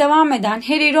alkışlamaya devam eden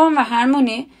Harry, Ron ve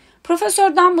Hermione,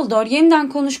 Profesör Dumbledore yeniden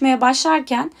konuşmaya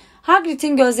başlarken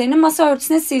Hagrid'in gözlerini masa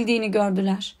örtüsüne sildiğini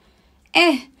gördüler.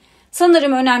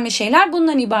 Sanırım önemli şeyler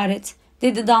bundan ibaret,"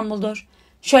 dedi Dumbledore.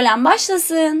 "Şölen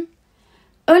başlasın."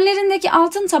 Önlerindeki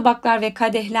altın tabaklar ve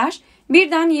kadehler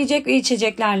birden yiyecek ve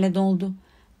içeceklerle doldu.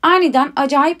 Aniden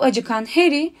acayip acıkan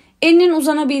Harry, elinin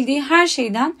uzanabildiği her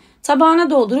şeyden tabağına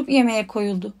doldurup yemeye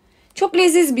koyuldu. Çok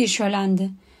leziz bir şölendi.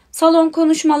 Salon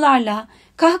konuşmalarla,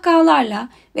 kahkahalarla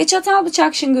ve çatal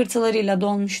bıçak şıngırtılarıyla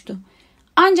dolmuştu.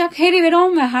 Ancak Harry ve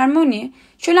Ron ve Hermione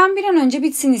şölen bir an önce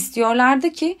bitsin istiyorlardı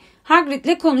ki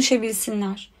Hagrid'le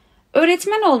konuşabilsinler.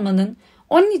 Öğretmen olmanın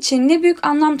onun için ne büyük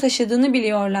anlam taşıdığını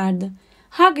biliyorlardı.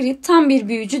 Hagrid tam bir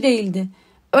büyücü değildi.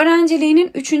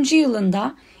 Öğrenciliğinin 3.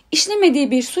 yılında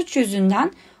işlemediği bir suç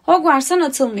yüzünden Hogwarts'tan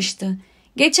atılmıştı.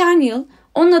 Geçen yıl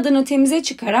onun adını temize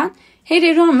çıkaran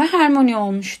Harry, Ron ve Hermione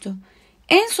olmuştu.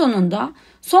 En sonunda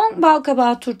son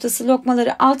balkabağı turtası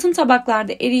lokmaları altın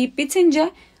tabaklarda eriyip bitince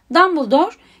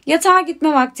Dumbledore yatağa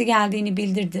gitme vakti geldiğini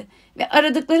bildirdi ve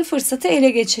aradıkları fırsatı ele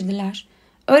geçirdiler.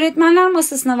 Öğretmenler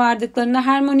masasına vardıklarında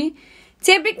Hermione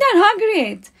 "Tebrikler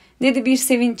Hagrid," dedi bir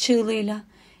sevinç çığlığıyla.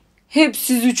 "Hep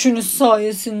siz üçünüz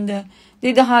sayesinde,"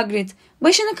 dedi Hagrid,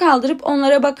 başını kaldırıp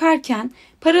onlara bakarken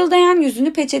parıldayan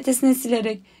yüzünü peçetesine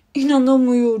silerek.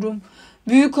 "İnanamıyorum.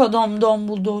 Büyük adam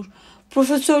Dumbledore.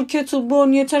 Profesör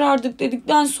Kettleburn yeter artık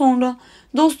dedikten sonra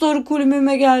dostları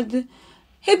kulübüme geldi.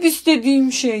 Hep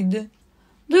istediğim şeydi."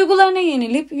 Duygularına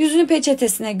yenilip yüzünü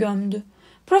peçetesine gömdü.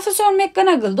 Profesör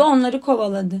McGonagall da onları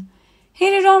kovaladı.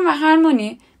 Harry, Ron ve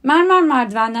Hermione mermer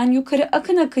merdivenden yukarı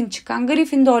akın akın çıkan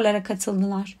Gryffindorlara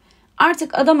katıldılar.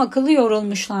 Artık adam akıllı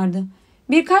yorulmuşlardı.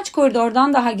 Birkaç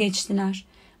koridordan daha geçtiler.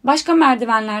 Başka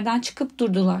merdivenlerden çıkıp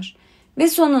durdular. Ve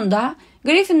sonunda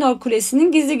Gryffindor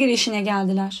Kulesi'nin gizli girişine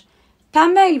geldiler.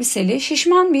 Pembe elbiseli,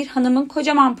 şişman bir hanımın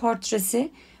kocaman portresi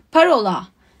 "Parola,"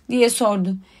 diye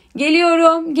sordu.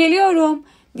 "Geliyorum, geliyorum,"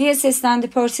 diye seslendi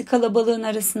Percy kalabalığın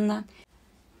arasından.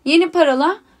 "Yeni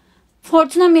parola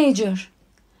Fortuna Major."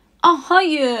 "Ah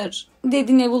hayır,"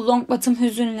 dedi Neville Longbottom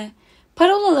hüzünle.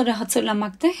 Parolaları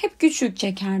hatırlamakta hep güçlük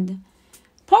çekerdi.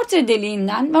 Portre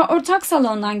deliğinden ve ortak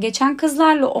salondan geçen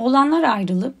kızlarla oğlanlar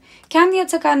ayrılıp kendi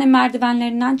yatakhane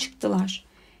merdivenlerinden çıktılar.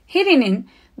 Harry'nin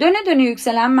döne döne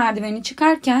yükselen merdiveni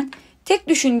çıkarken tek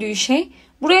düşündüğü şey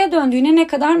buraya döndüğüne ne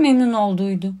kadar memnun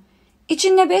olduğuydu.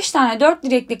 İçinde 5 tane 4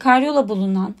 direkli karyola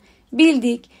bulunan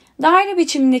bildik daire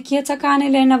biçimindeki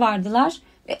yatakhanelerine vardılar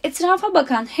ve etrafa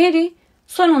bakan Harry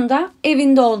sonunda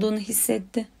evinde olduğunu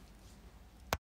hissetti.